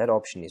endoskeleton, and that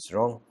option is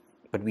wrong.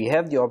 But we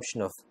have the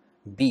option of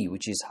B,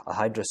 which is a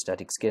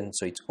hydrostatic skeleton.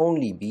 So it's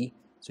only B.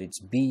 So it's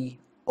B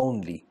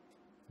only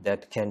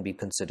that can be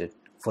considered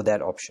for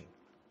that option.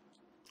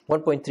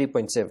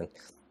 1.3.7.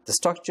 The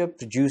structure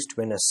produced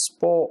when a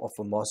spore of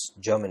a moss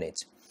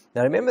germinates.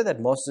 Now remember that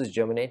mosses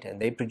germinate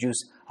and they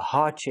produce a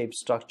heart-shaped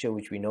structure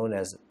which we know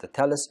as the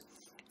thallus.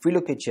 If we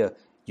look at here,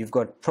 you've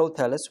got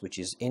prothallus, which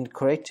is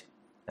incorrect,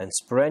 and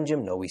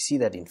sporangium. No, we see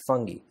that in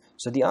fungi.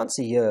 So the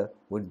answer here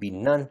would be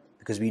none,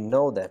 because we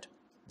know that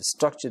the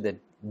structure that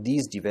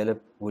these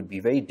develop would be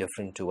very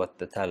different to what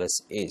the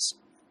thallus is.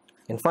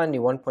 And finally,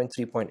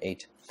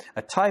 1.3.8.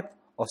 A type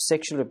of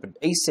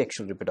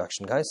asexual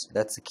reproduction, guys,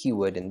 that's the key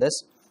word in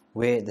this,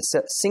 where the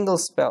single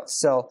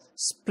cell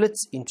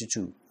splits into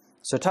 2.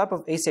 So a type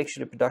of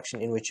asexual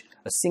reproduction in which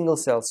a single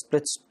cell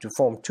splits to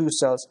form 2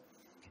 cells.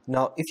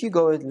 Now, if you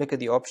go and look at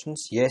the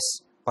options, yes,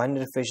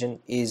 binary fission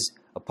is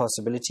a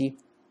possibility.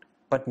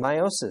 But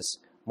meiosis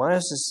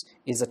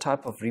is a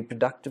type of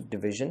reproductive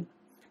division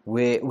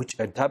which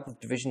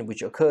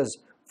occurs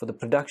for the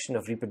production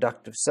of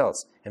reproductive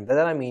cells. And by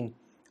that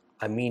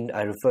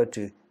I refer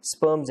to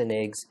sperms and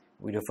eggs,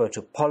 we refer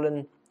to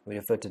pollen, we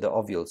refer to the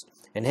ovules.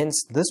 And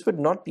hence, this would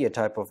not be a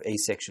type of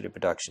asexual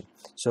reproduction.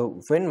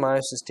 So when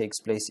meiosis takes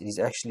place, it is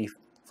actually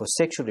for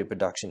sexual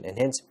reproduction, and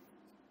hence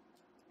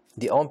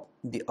the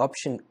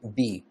option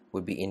B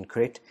would be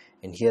incorrect,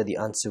 and here the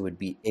answer would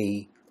be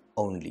A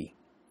only.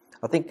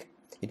 I think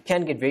it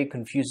can get very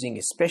confusing,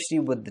 especially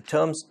with the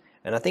terms,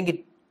 and I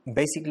think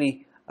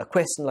a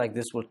question like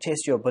this will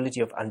test your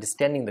ability of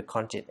understanding the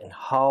content and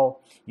how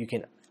you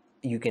can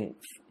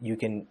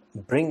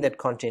bring that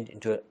content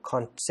into a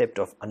concept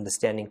of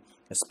understanding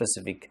a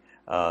specific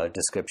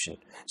description.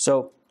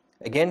 So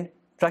again,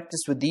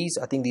 practice with these.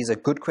 I think these are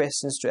good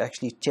questions to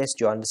actually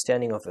test your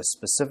understanding of a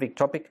specific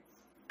topic.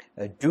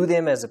 Do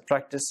them as a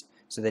practice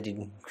so that it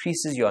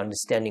increases your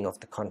understanding of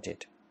the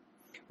content.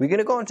 We're going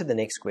to go on to the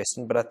next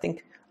question, but I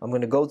think I'm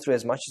going to go through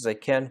as much as I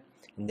can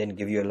and then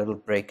give you a little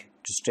break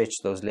to stretch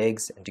those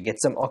legs and to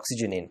get some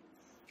oxygen in.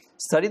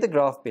 Study the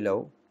graph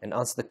below and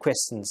answer the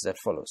questions that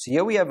follow. So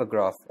here we have a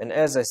graph, and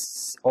as I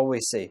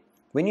always say,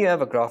 when you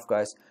have a graph,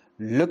 guys,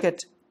 look at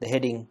the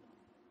heading,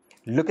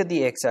 look at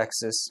the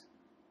x-axis,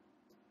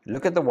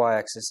 look at the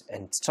y-axis,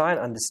 and try and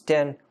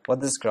understand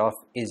what this graph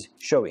is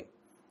showing.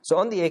 So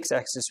on the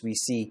x-axis we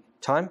see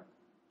time,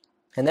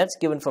 and that's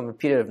given from a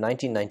period of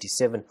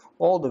 1997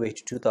 all the way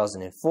to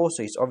 2004,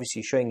 so it's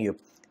obviously showing you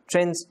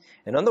trends.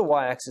 And on the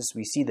y-axis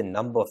we see the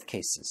number of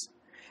cases,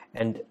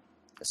 and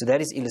so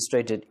that is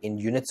illustrated in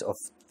units of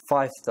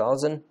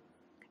 5,000,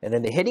 and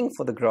then the heading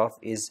for the graph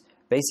is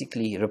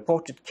basically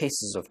reported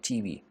cases of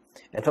TB.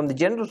 And from the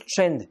general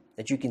trend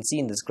that you can see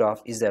in this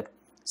graph is that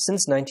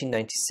since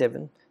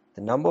 1997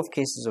 the number of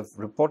cases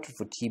reported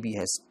for TB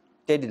has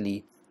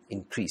steadily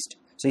increased.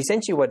 So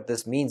essentially what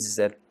this means is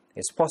that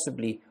there's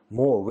possibly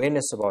more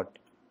awareness about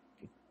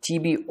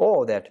TB,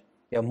 or that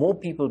there are more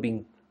people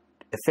being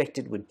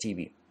affected with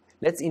TB.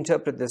 Let's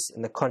interpret this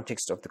in the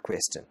context of the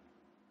question.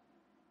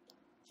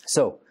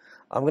 So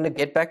I'm going to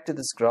get back to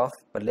this graph,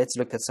 but let's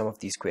look at some of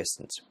these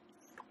questions.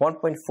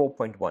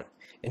 1.4.1.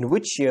 In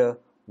which year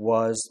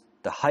was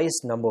the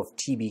highest number of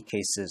TB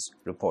cases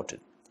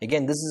reported?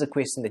 Again, this is a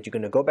question that you're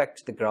going to go back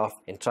to the graph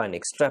and try and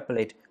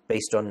extrapolate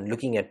based on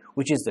looking at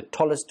which is the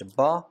tallest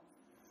bar.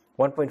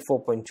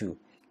 1.4.2.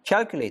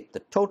 Calculate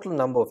the total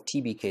number of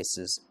TB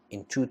cases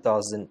in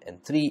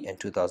 2003 and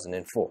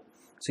 2004.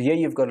 So here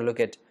you've got to look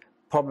at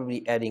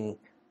probably adding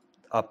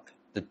up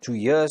the 2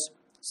 years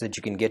so that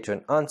you can get to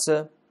an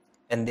answer.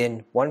 And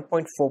then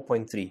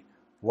 1.4.3,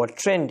 what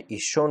trend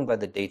is shown by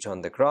the data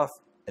on the graph?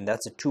 And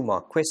that's a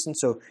 2-mark question.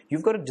 So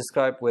you've got to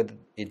describe whether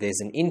there's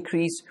an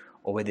increase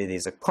or whether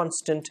there's a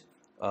constant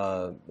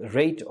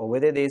rate or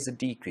whether there's a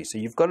decrease. So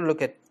you've got to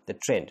look at the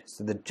trend.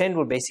 So the trend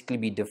will basically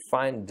be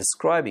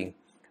describing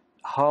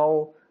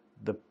how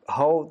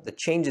the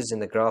changes in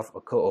the graph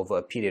occur over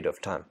a period of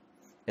time.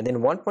 And then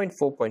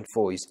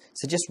 1.4.4 is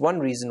suggest one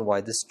reason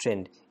why this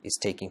trend is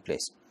taking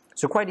place.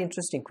 So quite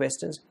interesting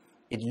questions.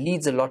 It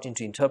leads a lot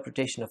into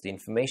interpretation of the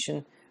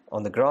information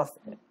on the graph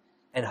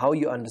and how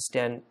you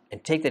understand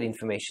and take that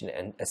information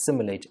and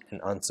assimilate an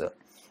answer.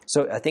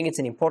 So I think it's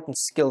an important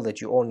skill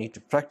that you all need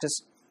to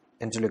practice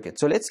and to look at.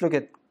 So let's look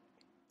at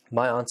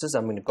my answers.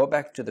 I'm going to go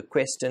back to the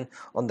question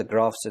on the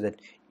graph so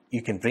that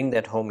you can bring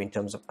that home in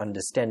terms of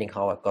understanding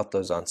how I got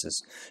those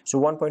answers. So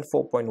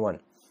 1.4.1.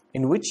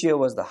 In which year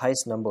was the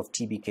highest number of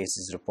TB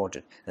cases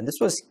reported? And this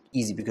was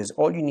easy because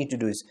all you need to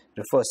do is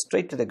refer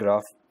straight to the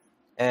graph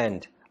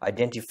and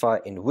identify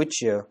in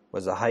which year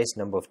was the highest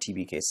number of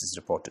TB cases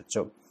reported.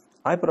 So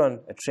I put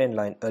on a trend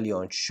line earlier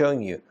on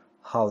showing you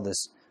how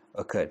this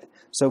occurred.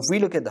 So if we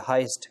look at the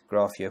highest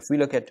graph here, if we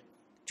look at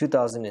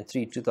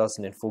 2003,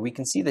 2004, we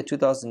can see that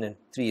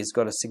 2003 has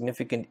got a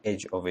significant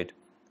edge of it.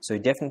 So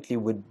it definitely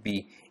would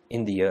be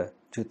in the year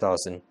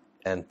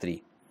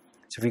 2003.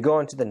 So if we go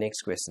on to the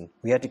next question,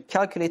 we had to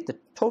calculate the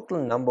total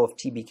number of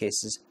TB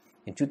cases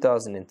in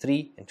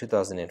 2003 and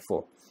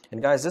 2004.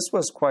 And guys, this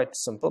was quite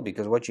simple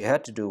because what you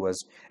had to do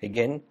was,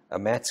 again, a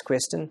maths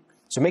question.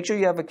 So make sure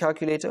you have a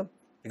calculator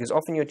because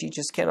often your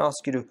teachers can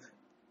ask you to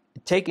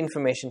take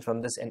information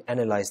from this and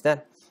analyze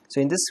that.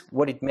 So in this,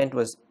 what it meant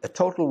was a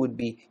total would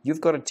be,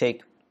 you've got to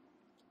take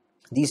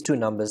these two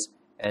numbers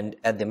and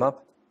add them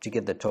up to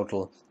get the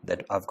total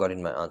that I've got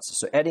in my answer.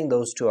 So adding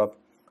those two up,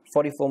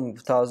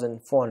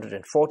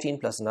 44,414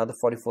 plus another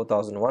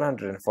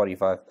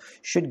 44,145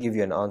 should give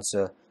you an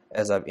answer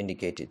as I've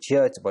indicated.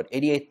 Here it's about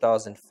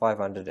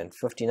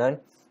 88,559.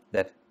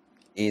 That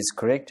is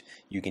correct.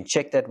 You can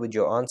check that with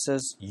your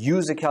answers.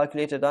 Use a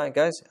calculator,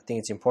 guys. I think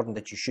it's important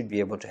that you should be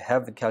able to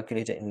have a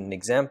calculator in an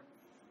exam.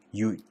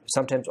 You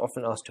sometimes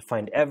often asked to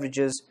find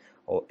averages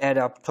or add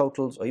up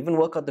totals or even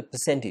work out the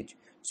percentage.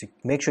 So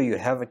make sure you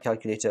have a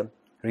calculator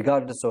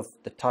regardless of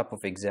the type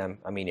of exam.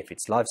 I mean, if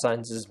it's life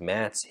sciences,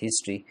 maths,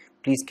 history,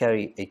 please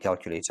carry a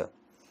calculator.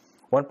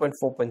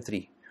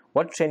 1.4.3.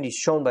 What trend is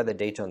shown by the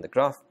data on the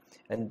graph?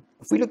 And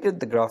if we look at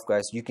the graph,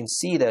 guys, you can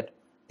see that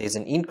there's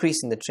an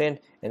increase in the trend,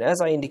 and as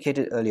I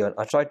indicated earlier on,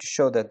 I tried to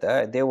show that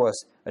there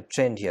was a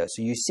trend here.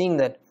 So you're seeing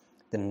that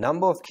the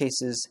number of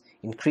cases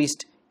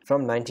increased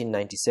from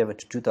 1997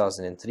 to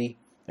 2003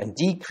 and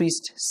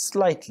decreased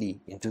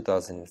slightly in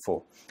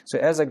 2004. So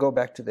as I go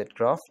back to that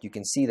graph, you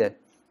can see that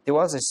there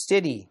was a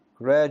steady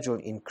gradual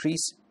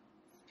increase,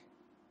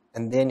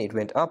 and then it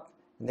went up,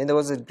 and then there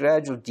was a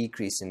gradual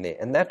decrease in there,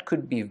 and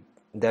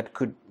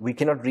we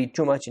cannot read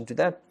too much into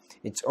that.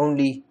 It's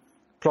only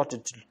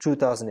plotted to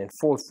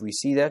 2004 if we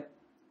see that.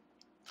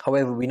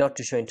 However, we're not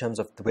too sure in terms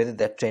of whether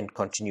that trend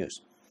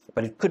continues,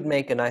 but it could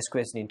make a nice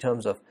question in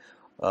terms of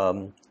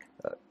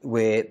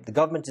where the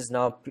government has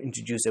now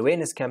introduced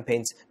awareness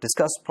campaigns,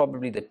 discuss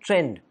probably the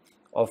trend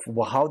of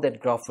how that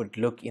graph would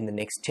look in the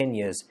next 10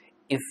 years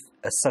if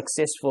a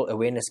successful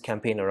awareness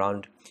campaign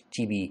around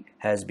TB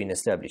has been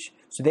established.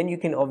 So then you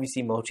can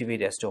obviously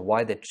motivate as to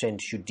why that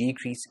trend should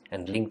decrease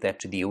and link that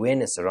to the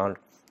awareness around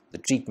the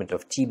treatment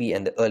of TB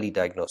and the early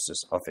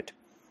diagnosis of it.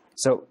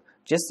 So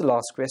just the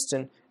last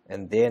question,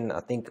 and then I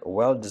think a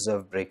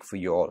well-deserved break for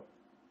you all.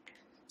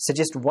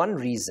 Suggest one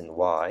reason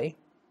why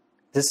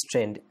this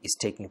trend is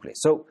taking place.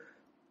 So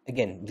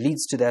again,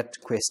 leads to that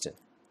question.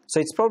 So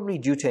it's probably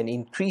due to an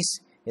increase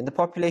in the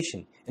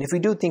population. And if we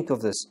do think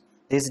of this,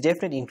 there's a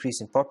definite increase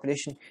in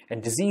population,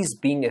 and disease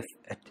being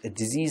a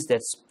disease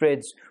that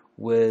spreads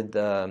with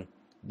the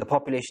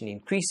population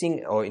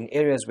increasing, or in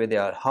areas where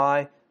there are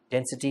high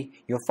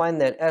density, you'll find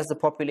that as the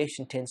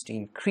population tends to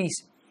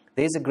increase,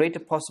 there's a greater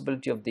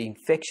possibility of the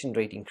infection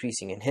rate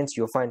increasing, and hence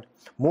you'll find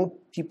more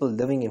people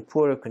living in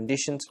poorer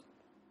conditions.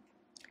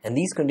 And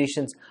these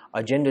conditions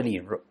are generally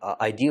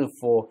ideal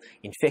for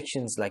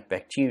infections like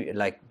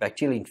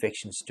bacterial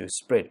infections to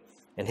spread.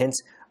 And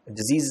hence,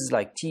 diseases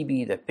like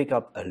TB that pick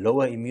up a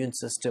lower immune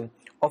system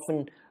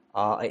often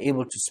are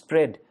able to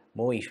spread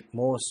more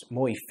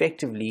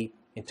effectively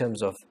in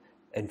terms of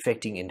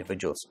infecting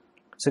individuals.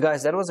 So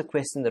guys, that was a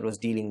question that was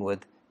dealing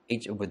with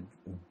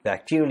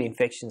bacterial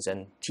infections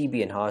and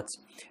TB and how it's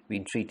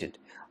being treated.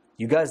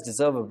 You guys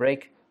deserve a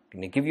break.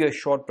 I'm going to give you a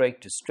short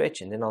break to stretch,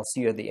 and then I'll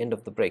see you at the end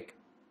of the break.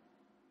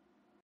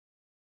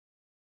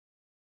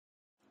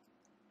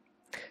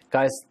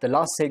 Guys, the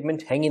last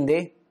segment, hang in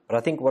there. But I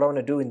think what I want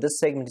to do in this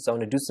segment is I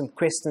want to do some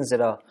questions that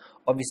are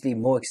obviously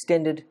more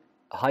extended,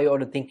 higher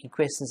order thinking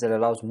questions that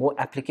allows more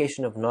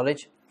application of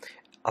knowledge.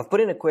 I've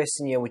put in a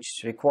question here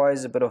which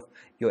requires a bit of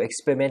your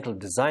experimental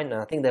design,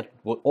 and I think that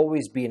will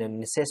always be in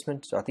an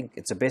assessment. So I think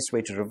it's the best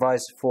way to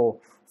revise for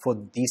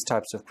these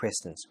types of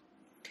questions.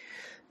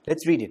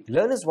 Let's read it.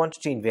 Learners wanted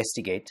to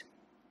investigate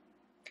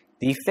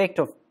the effect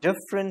of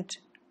different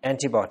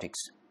antibiotics.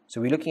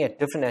 So we're looking at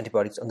different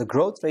antibiotics on the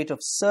growth rate of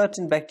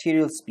certain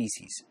bacterial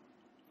species.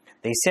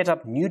 They set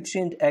up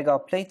nutrient agar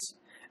plates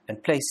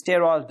and placed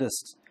sterile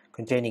discs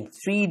containing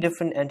 3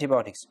 different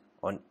antibiotics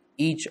on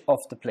each of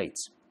the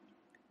plates.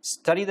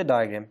 Study the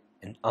diagram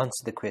and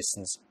answer the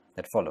questions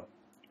that follow.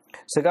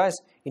 So guys,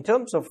 in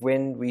terms of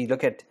when we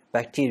look at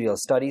bacterial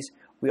studies,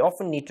 we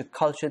often need to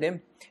culture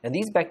them, and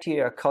these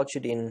bacteria are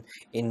cultured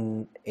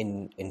in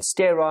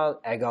sterile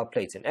agar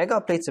plates. And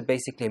agar plates are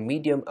basically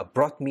a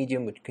broth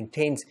medium which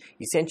contains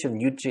essential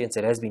nutrients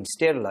that has been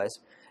sterilized.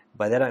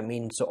 By that I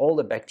mean, so all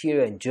the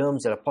bacteria and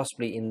germs that are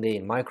possibly in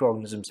there,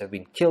 microorganisms, have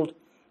been killed.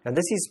 And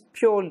this is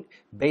pure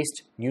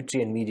based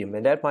nutrient medium,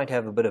 and that might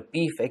have a bit of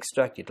beef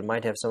extract. It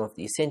might have some of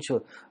the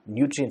essential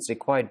nutrients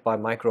required by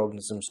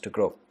microorganisms to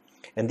grow.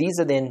 And these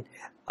are then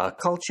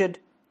cultured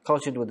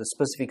with a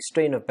specific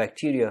strain of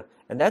bacteria,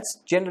 and that's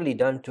generally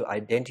done to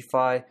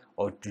identify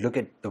or to look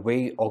at the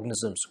way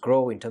organisms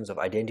grow in terms of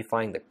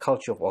identifying the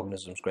culture of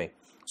organisms growing.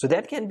 So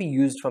that can be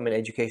used from an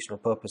educational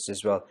purpose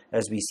as well,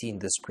 as we see in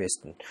this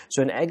question.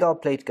 So an agar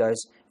plate,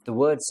 guys, the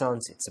word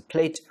sounds, it's a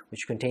plate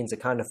which contains a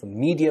kind of a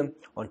medium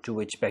onto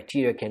which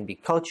bacteria can be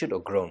cultured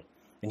or grown.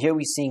 And here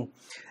we're seeing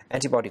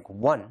antibiotic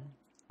 1,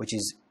 which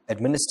is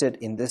administered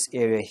in this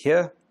area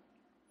here.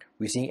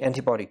 We're seeing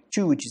antibiotic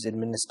 2, which is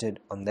administered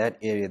on that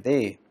area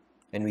there.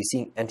 And we're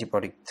seeing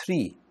antibiotic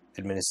 3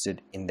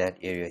 administered in that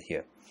area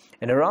here.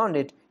 And around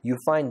it, you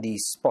find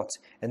these spots.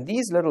 And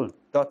these little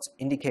dots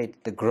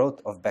indicate the growth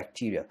of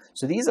bacteria.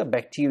 So these are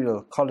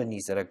bacterial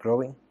colonies that are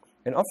growing.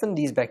 And often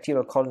these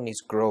bacterial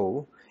colonies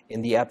grow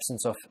in the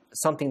absence of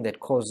something that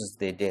causes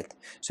their death.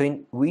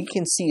 So we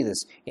can see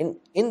this. In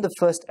the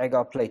first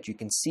agar plate, you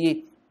can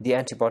see the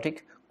antibiotic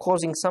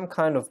causing some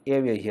kind of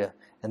area here.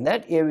 And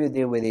that area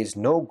there where there's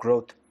no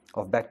growth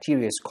of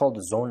bacteria is called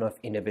the zone of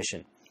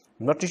inhibition.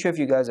 I'm not too sure if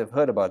you guys have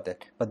heard about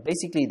that, but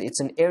basically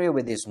it's an area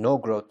where there's no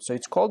growth. So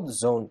it's called the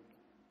zone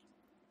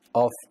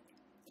of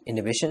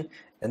inhibition,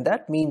 and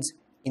that means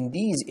in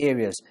these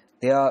areas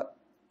the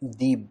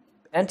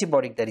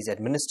antibiotic that is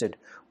administered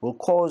will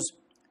cause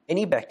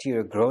any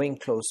bacteria growing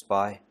close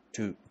by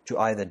to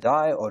either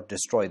die or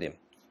destroy them.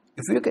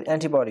 If we look at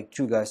antibiotic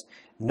 2, guys,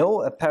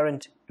 no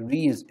apparent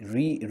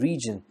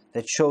region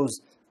that shows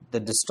the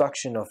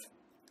destruction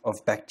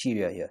of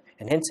bacteria here,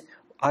 and hence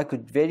I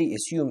could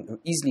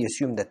easily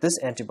assume that this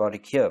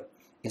antibiotic here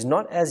is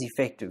not as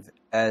effective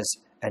as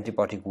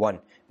antibiotic 1,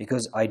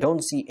 because I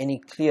don't see any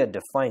clear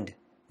defined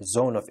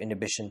zone of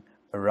inhibition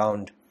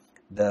around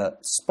the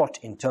spot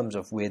in terms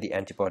of where the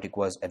antibiotic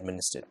was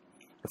administered.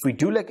 If we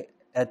do look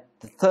at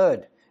the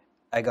third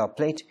agar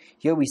plate,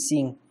 here we're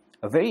seeing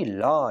a very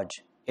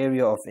large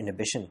area of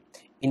inhibition,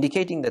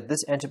 indicating that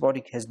this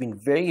antibiotic has been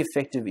very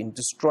effective in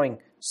destroying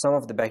some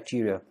of the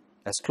bacteria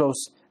as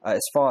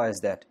far as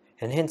that,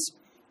 and hence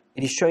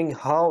it is showing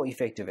how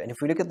effective. And if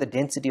we look at the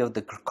density of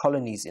the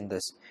colonies in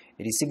this,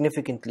 it is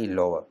significantly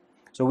lower.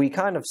 So we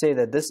kind of say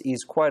that this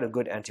is quite a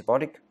good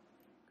antibiotic.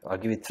 I'll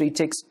give it 3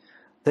 ticks.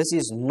 This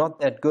is not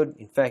that good,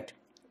 in fact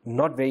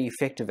not very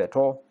effective at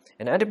all.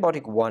 And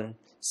antibiotic 1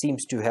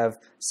 seems to have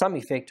some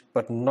effect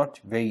but not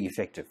very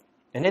effective.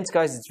 And hence,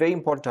 guys, it's very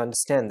important to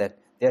understand that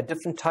there are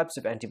different types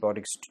of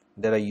antibiotics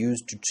that are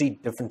used to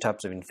treat different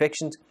types of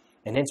infections.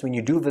 And hence, when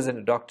you do visit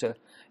a doctor,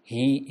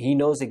 he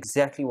knows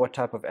exactly what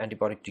type of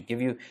antibiotic to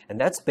give you, and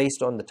that's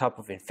based on the type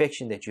of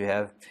infection that you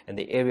have and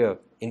the area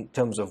in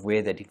terms of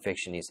where that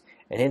infection is.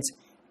 And hence,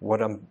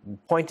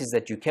 point is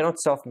that you cannot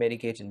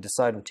self-medicate and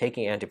decide on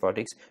taking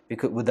antibiotics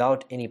because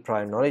without any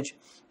prior knowledge.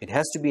 It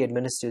has to be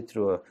administered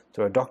through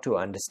a doctor who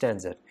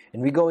understands that.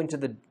 And we go into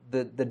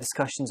the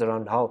discussions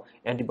around how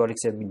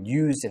antibiotics have been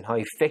used and how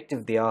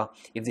effective they are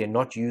if they're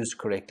not used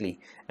correctly.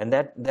 And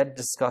that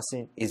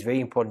discussion is very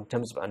important in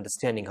terms of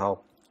understanding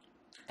how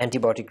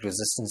antibiotic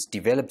resistance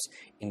develops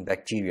in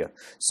bacteria.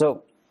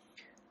 So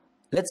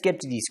let's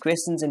get to these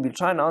questions and we'll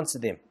try and answer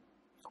them.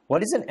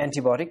 What is an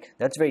antibiotic?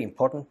 That's very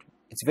important.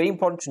 It's very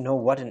important to know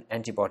what an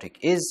antibiotic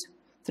is.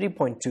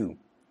 3.2.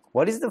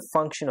 What is the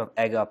function of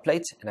agar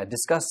plates? And I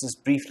discussed this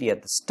briefly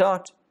at the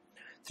start.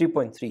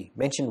 3.3.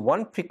 Mention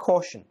one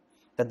precaution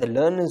that the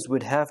learners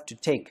would have to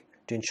take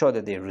to ensure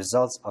that their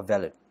results are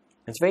valid.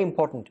 It's very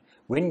important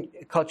when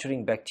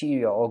culturing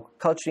bacteria or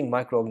culturing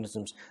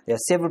microorganisms. There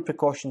are several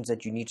precautions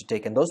that you need to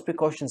take, and those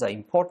precautions are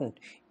important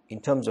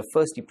in terms of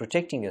firstly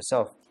protecting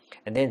yourself,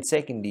 and then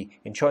secondly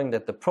ensuring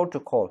that the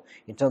protocol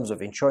in terms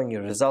of ensuring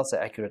your results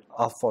are accurate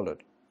are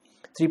followed.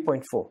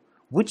 3.4.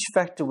 Which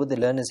factor would the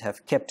learners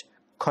have kept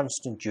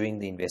constant during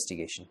the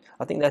investigation?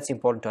 I think that's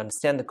important to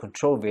understand the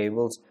control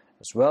variables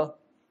as well.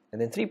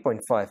 And then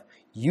 3.5.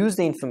 Use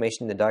the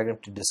information in the diagram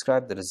to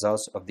describe the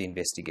results of the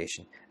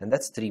investigation. And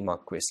that's a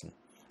 3-mark question.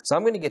 So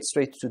I'm going to get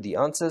straight to the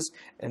answers,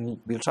 and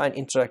we'll try and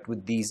interact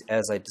with these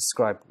as I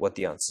describe what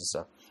the answers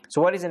are.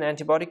 So what is an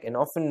antibiotic? And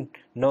often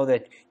know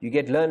that you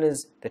get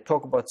learners that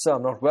talk about, sir,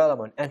 I'm not well, I'm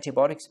on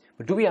antibiotics.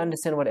 But do we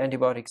understand what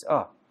antibiotics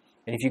are?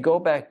 And if you go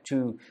back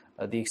to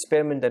the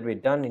experiment that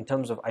we've done in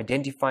terms of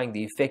identifying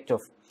the effect of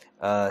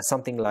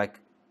something like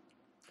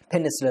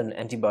penicillin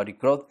antibiotic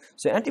growth.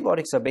 So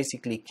antibiotics are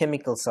basically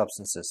chemical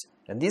substances.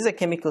 And these are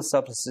chemical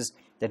substances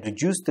that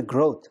reduce the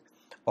growth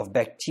of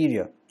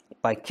bacteria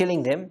by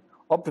killing them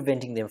or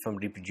preventing them from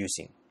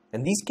reproducing.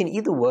 And these can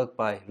either work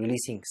by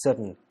releasing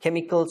certain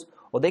chemicals,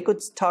 or they could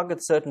target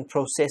certain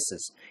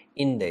processes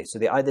in there. So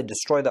they either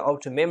destroy the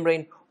outer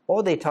membrane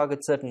or they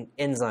target certain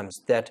enzymes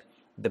that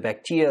the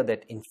bacteria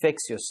that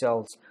infects your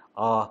cells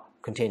are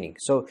containing.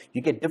 So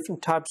you get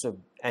different types of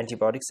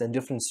antibiotics and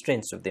different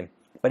strengths of them.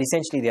 But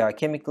essentially they are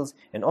chemicals,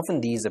 and often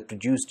these are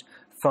produced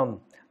from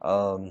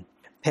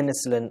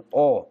penicillin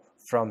or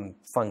from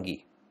fungi.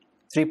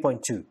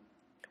 3.2.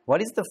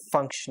 What is the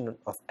function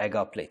of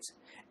agar plates?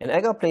 And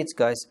agar plates,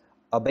 guys,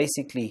 are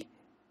basically,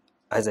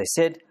 as I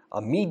said,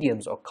 are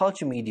mediums or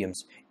culture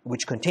mediums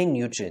which contain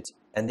nutrients,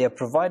 and they are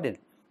provided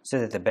so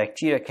that the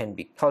bacteria can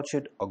be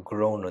cultured or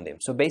grown on them.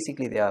 So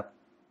basically they are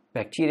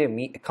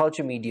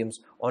culture mediums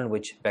on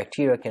which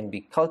bacteria can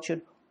be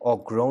cultured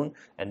or grown,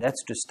 and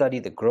that's to study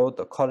the growth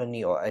or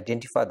colony or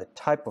identify the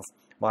type of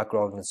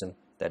microorganism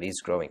that is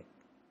growing.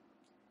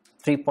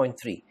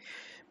 3.3.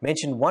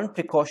 Mention one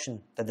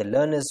precaution that the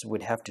learners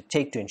would have to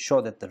take to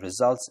ensure that the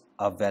results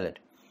are valid.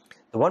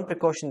 The one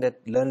precaution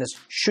that learners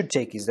should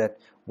take is that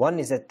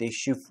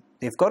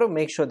they've got to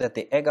make sure that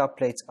the agar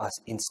plates are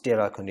in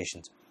sterile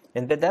conditions.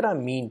 And by that I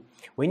mean,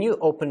 when you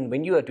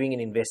are doing an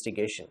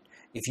investigation,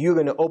 if you're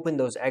going to open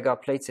those agar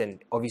plates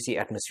and obviously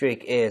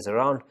atmospheric air is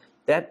around,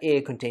 that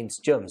air contains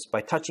germs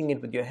by touching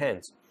it with your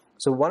hands.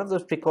 So one of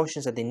those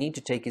precautions that they need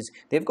to take is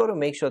they've got to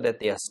make sure that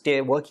they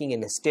are working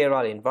in a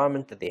sterile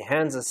environment, that their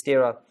hands are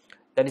sterile,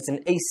 that it's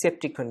an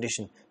aseptic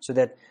condition, so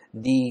that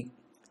the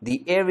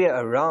area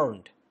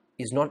around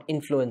is not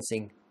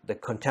influencing the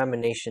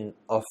contamination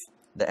of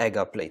the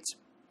agar plates.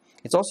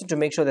 It's also to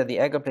make sure that the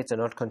agar plates are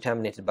not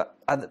contaminated by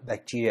other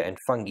bacteria and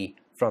fungi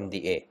from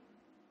the air.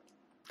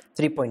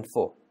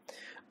 3.4.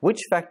 Which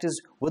factors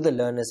would the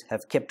learners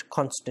have kept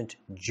constant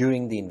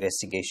during the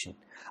investigation?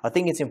 I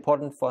think it's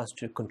important for us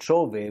to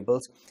control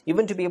variables,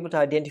 even to be able to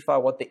identify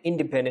what the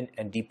independent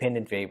and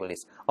dependent variable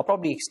is. I'll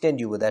probably extend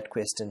you with that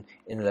question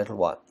in a little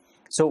while.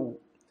 So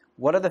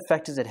what are the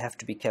factors that have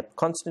to be kept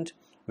constant?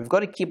 We've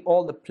got to keep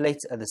all the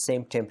plates at the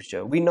same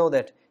temperature. We know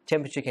that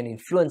temperature can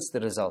influence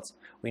the results.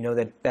 We know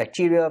that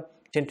bacteria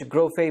tend to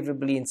grow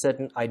favorably in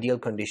certain ideal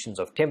conditions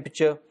of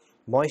temperature,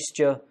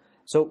 moisture.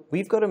 So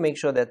we've got to make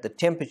sure that the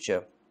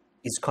temperature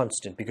is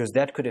constant, because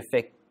that could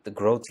affect the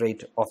growth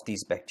rate of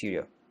these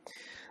bacteria.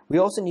 We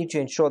also need to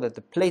ensure that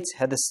the plates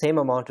had the same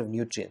amount of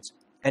nutrients.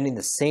 and in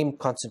the same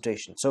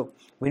concentration. So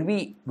when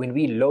we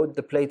load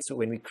the plates,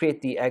 when we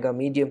create the agar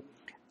medium,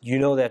 you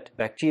know that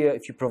bacteria,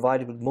 if you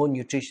provide it with more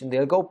nutrition,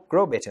 they'll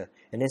grow better.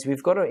 And hence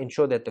we've got to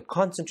ensure that the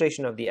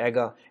concentration of the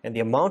agar and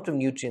the amount of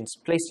nutrients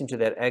placed into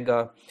that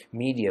agar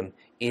medium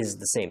is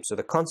the same. So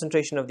the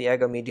concentration of the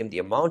agar medium, the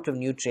amount of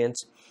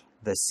nutrients,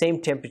 the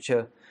same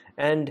temperature,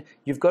 and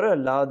you've got to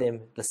allow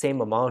them the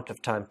same amount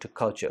of time to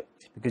culture,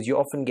 because you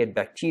often get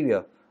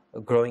bacteria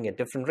growing at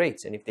different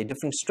rates. And if they're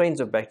different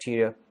strains of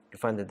bacteria, you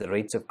find that the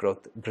rates of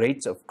growth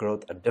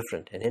are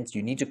different, and hence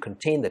you need to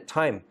contain the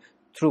time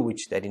through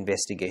which that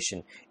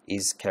investigation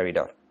is carried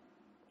out.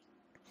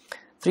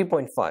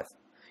 3.5.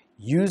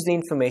 Use the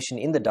information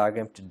in the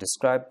diagram to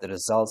describe the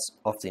results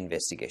of the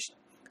investigation.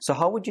 So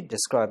how would you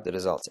describe the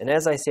results? And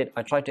as I said,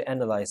 I tried to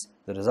analyze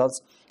the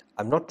results.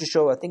 I'm not too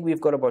sure. I think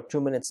we've got about 2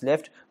 minutes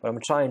left, but I'm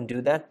going to try and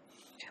do that.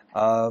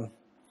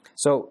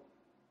 So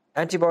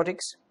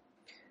antibiotics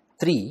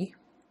 3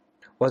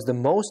 was the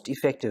most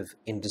effective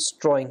in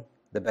destroying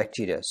the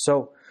bacteria.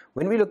 So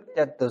when we looked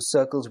at those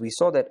circles, we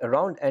saw that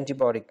around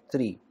antibiotic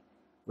 3,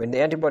 when the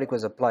antibiotic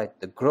was applied,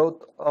 the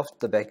growth of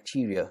the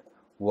bacteria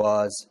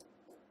was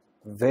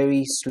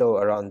very slow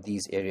around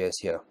these areas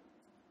here.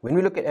 When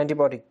we look at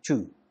antibiotic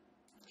 2,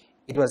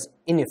 it was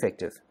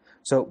ineffective.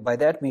 So by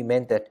that we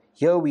meant that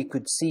here we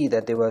could see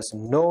that there was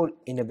no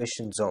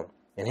inhibition zone,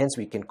 and hence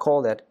we can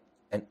call that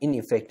an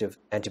ineffective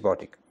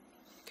antibiotic.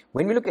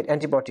 When we look at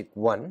antibiotic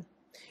 1,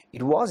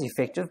 it was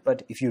effective,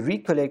 but if you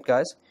recollect,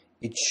 guys,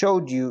 it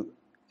showed you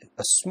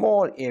a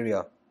small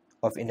area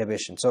of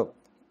inhibition. So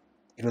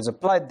it was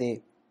applied there,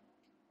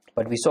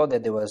 but we saw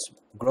that there was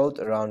growth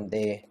around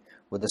there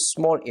with a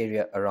small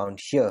area around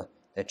here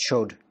that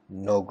showed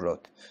no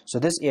growth. So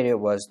this area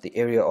was the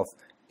area of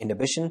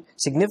inhibition,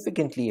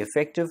 significantly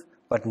effective,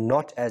 but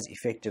not as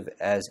effective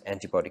as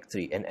antibiotic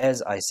 3. And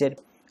as I said,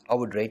 I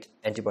would rate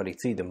antibiotic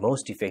 3 the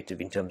most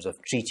effective in terms of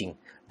treating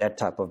that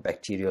type of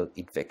bacterial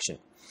infection.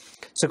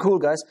 So cool,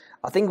 guys.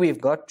 I think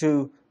we've got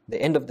to the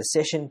end of the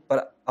session,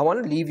 but I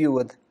want to leave you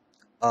with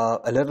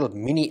a little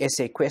mini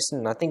essay question.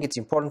 And I think it's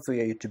important for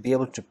you to be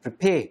able to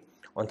prepare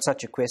on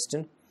such a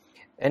question.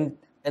 And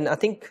I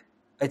think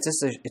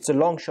it's a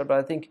long shot, but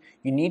I think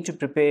you need to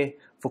prepare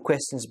for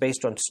questions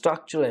based on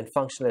structural and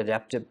functional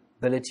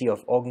adaptability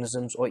of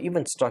organisms or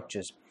even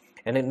structures.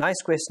 And a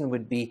nice question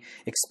would be,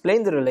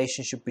 explain the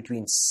relationship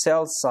between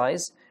cell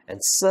size and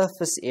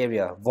surface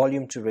area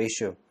volume to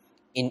ratio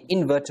in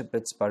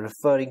invertebrates by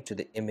referring to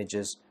the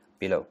images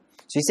below.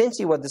 So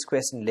essentially what this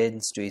question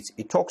lends to is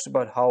it talks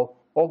about how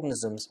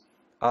organisms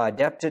are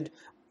adapted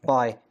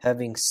by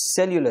having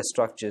cellular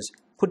structures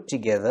put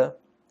together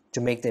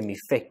to make them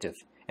effective.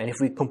 And if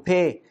we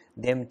compare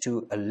them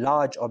to a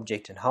large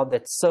object and how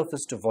that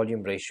surface to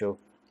volume ratio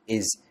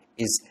is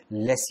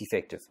less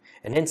effective.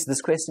 And hence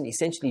this question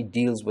essentially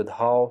deals with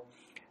how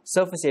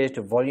surface area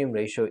to volume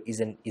ratio is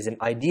an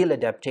ideal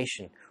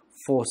adaptation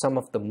for some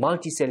of the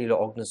multicellular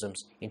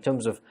organisms in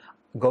terms of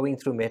going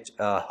through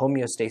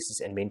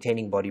homeostasis and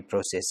maintaining body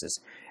processes,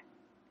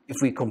 if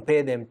we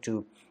compare them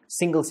to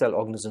single cell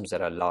organisms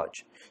that are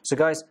large. So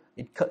guys,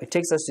 it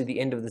takes us to the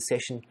end of the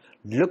session.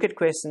 Look at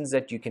questions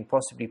that you can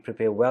possibly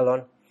prepare well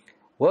on.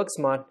 Work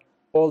smart.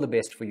 All the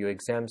best for your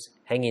exams.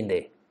 Hang in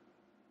there.